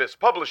Drimbus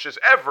publishes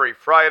every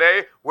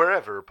Friday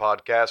wherever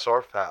podcasts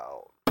are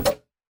found.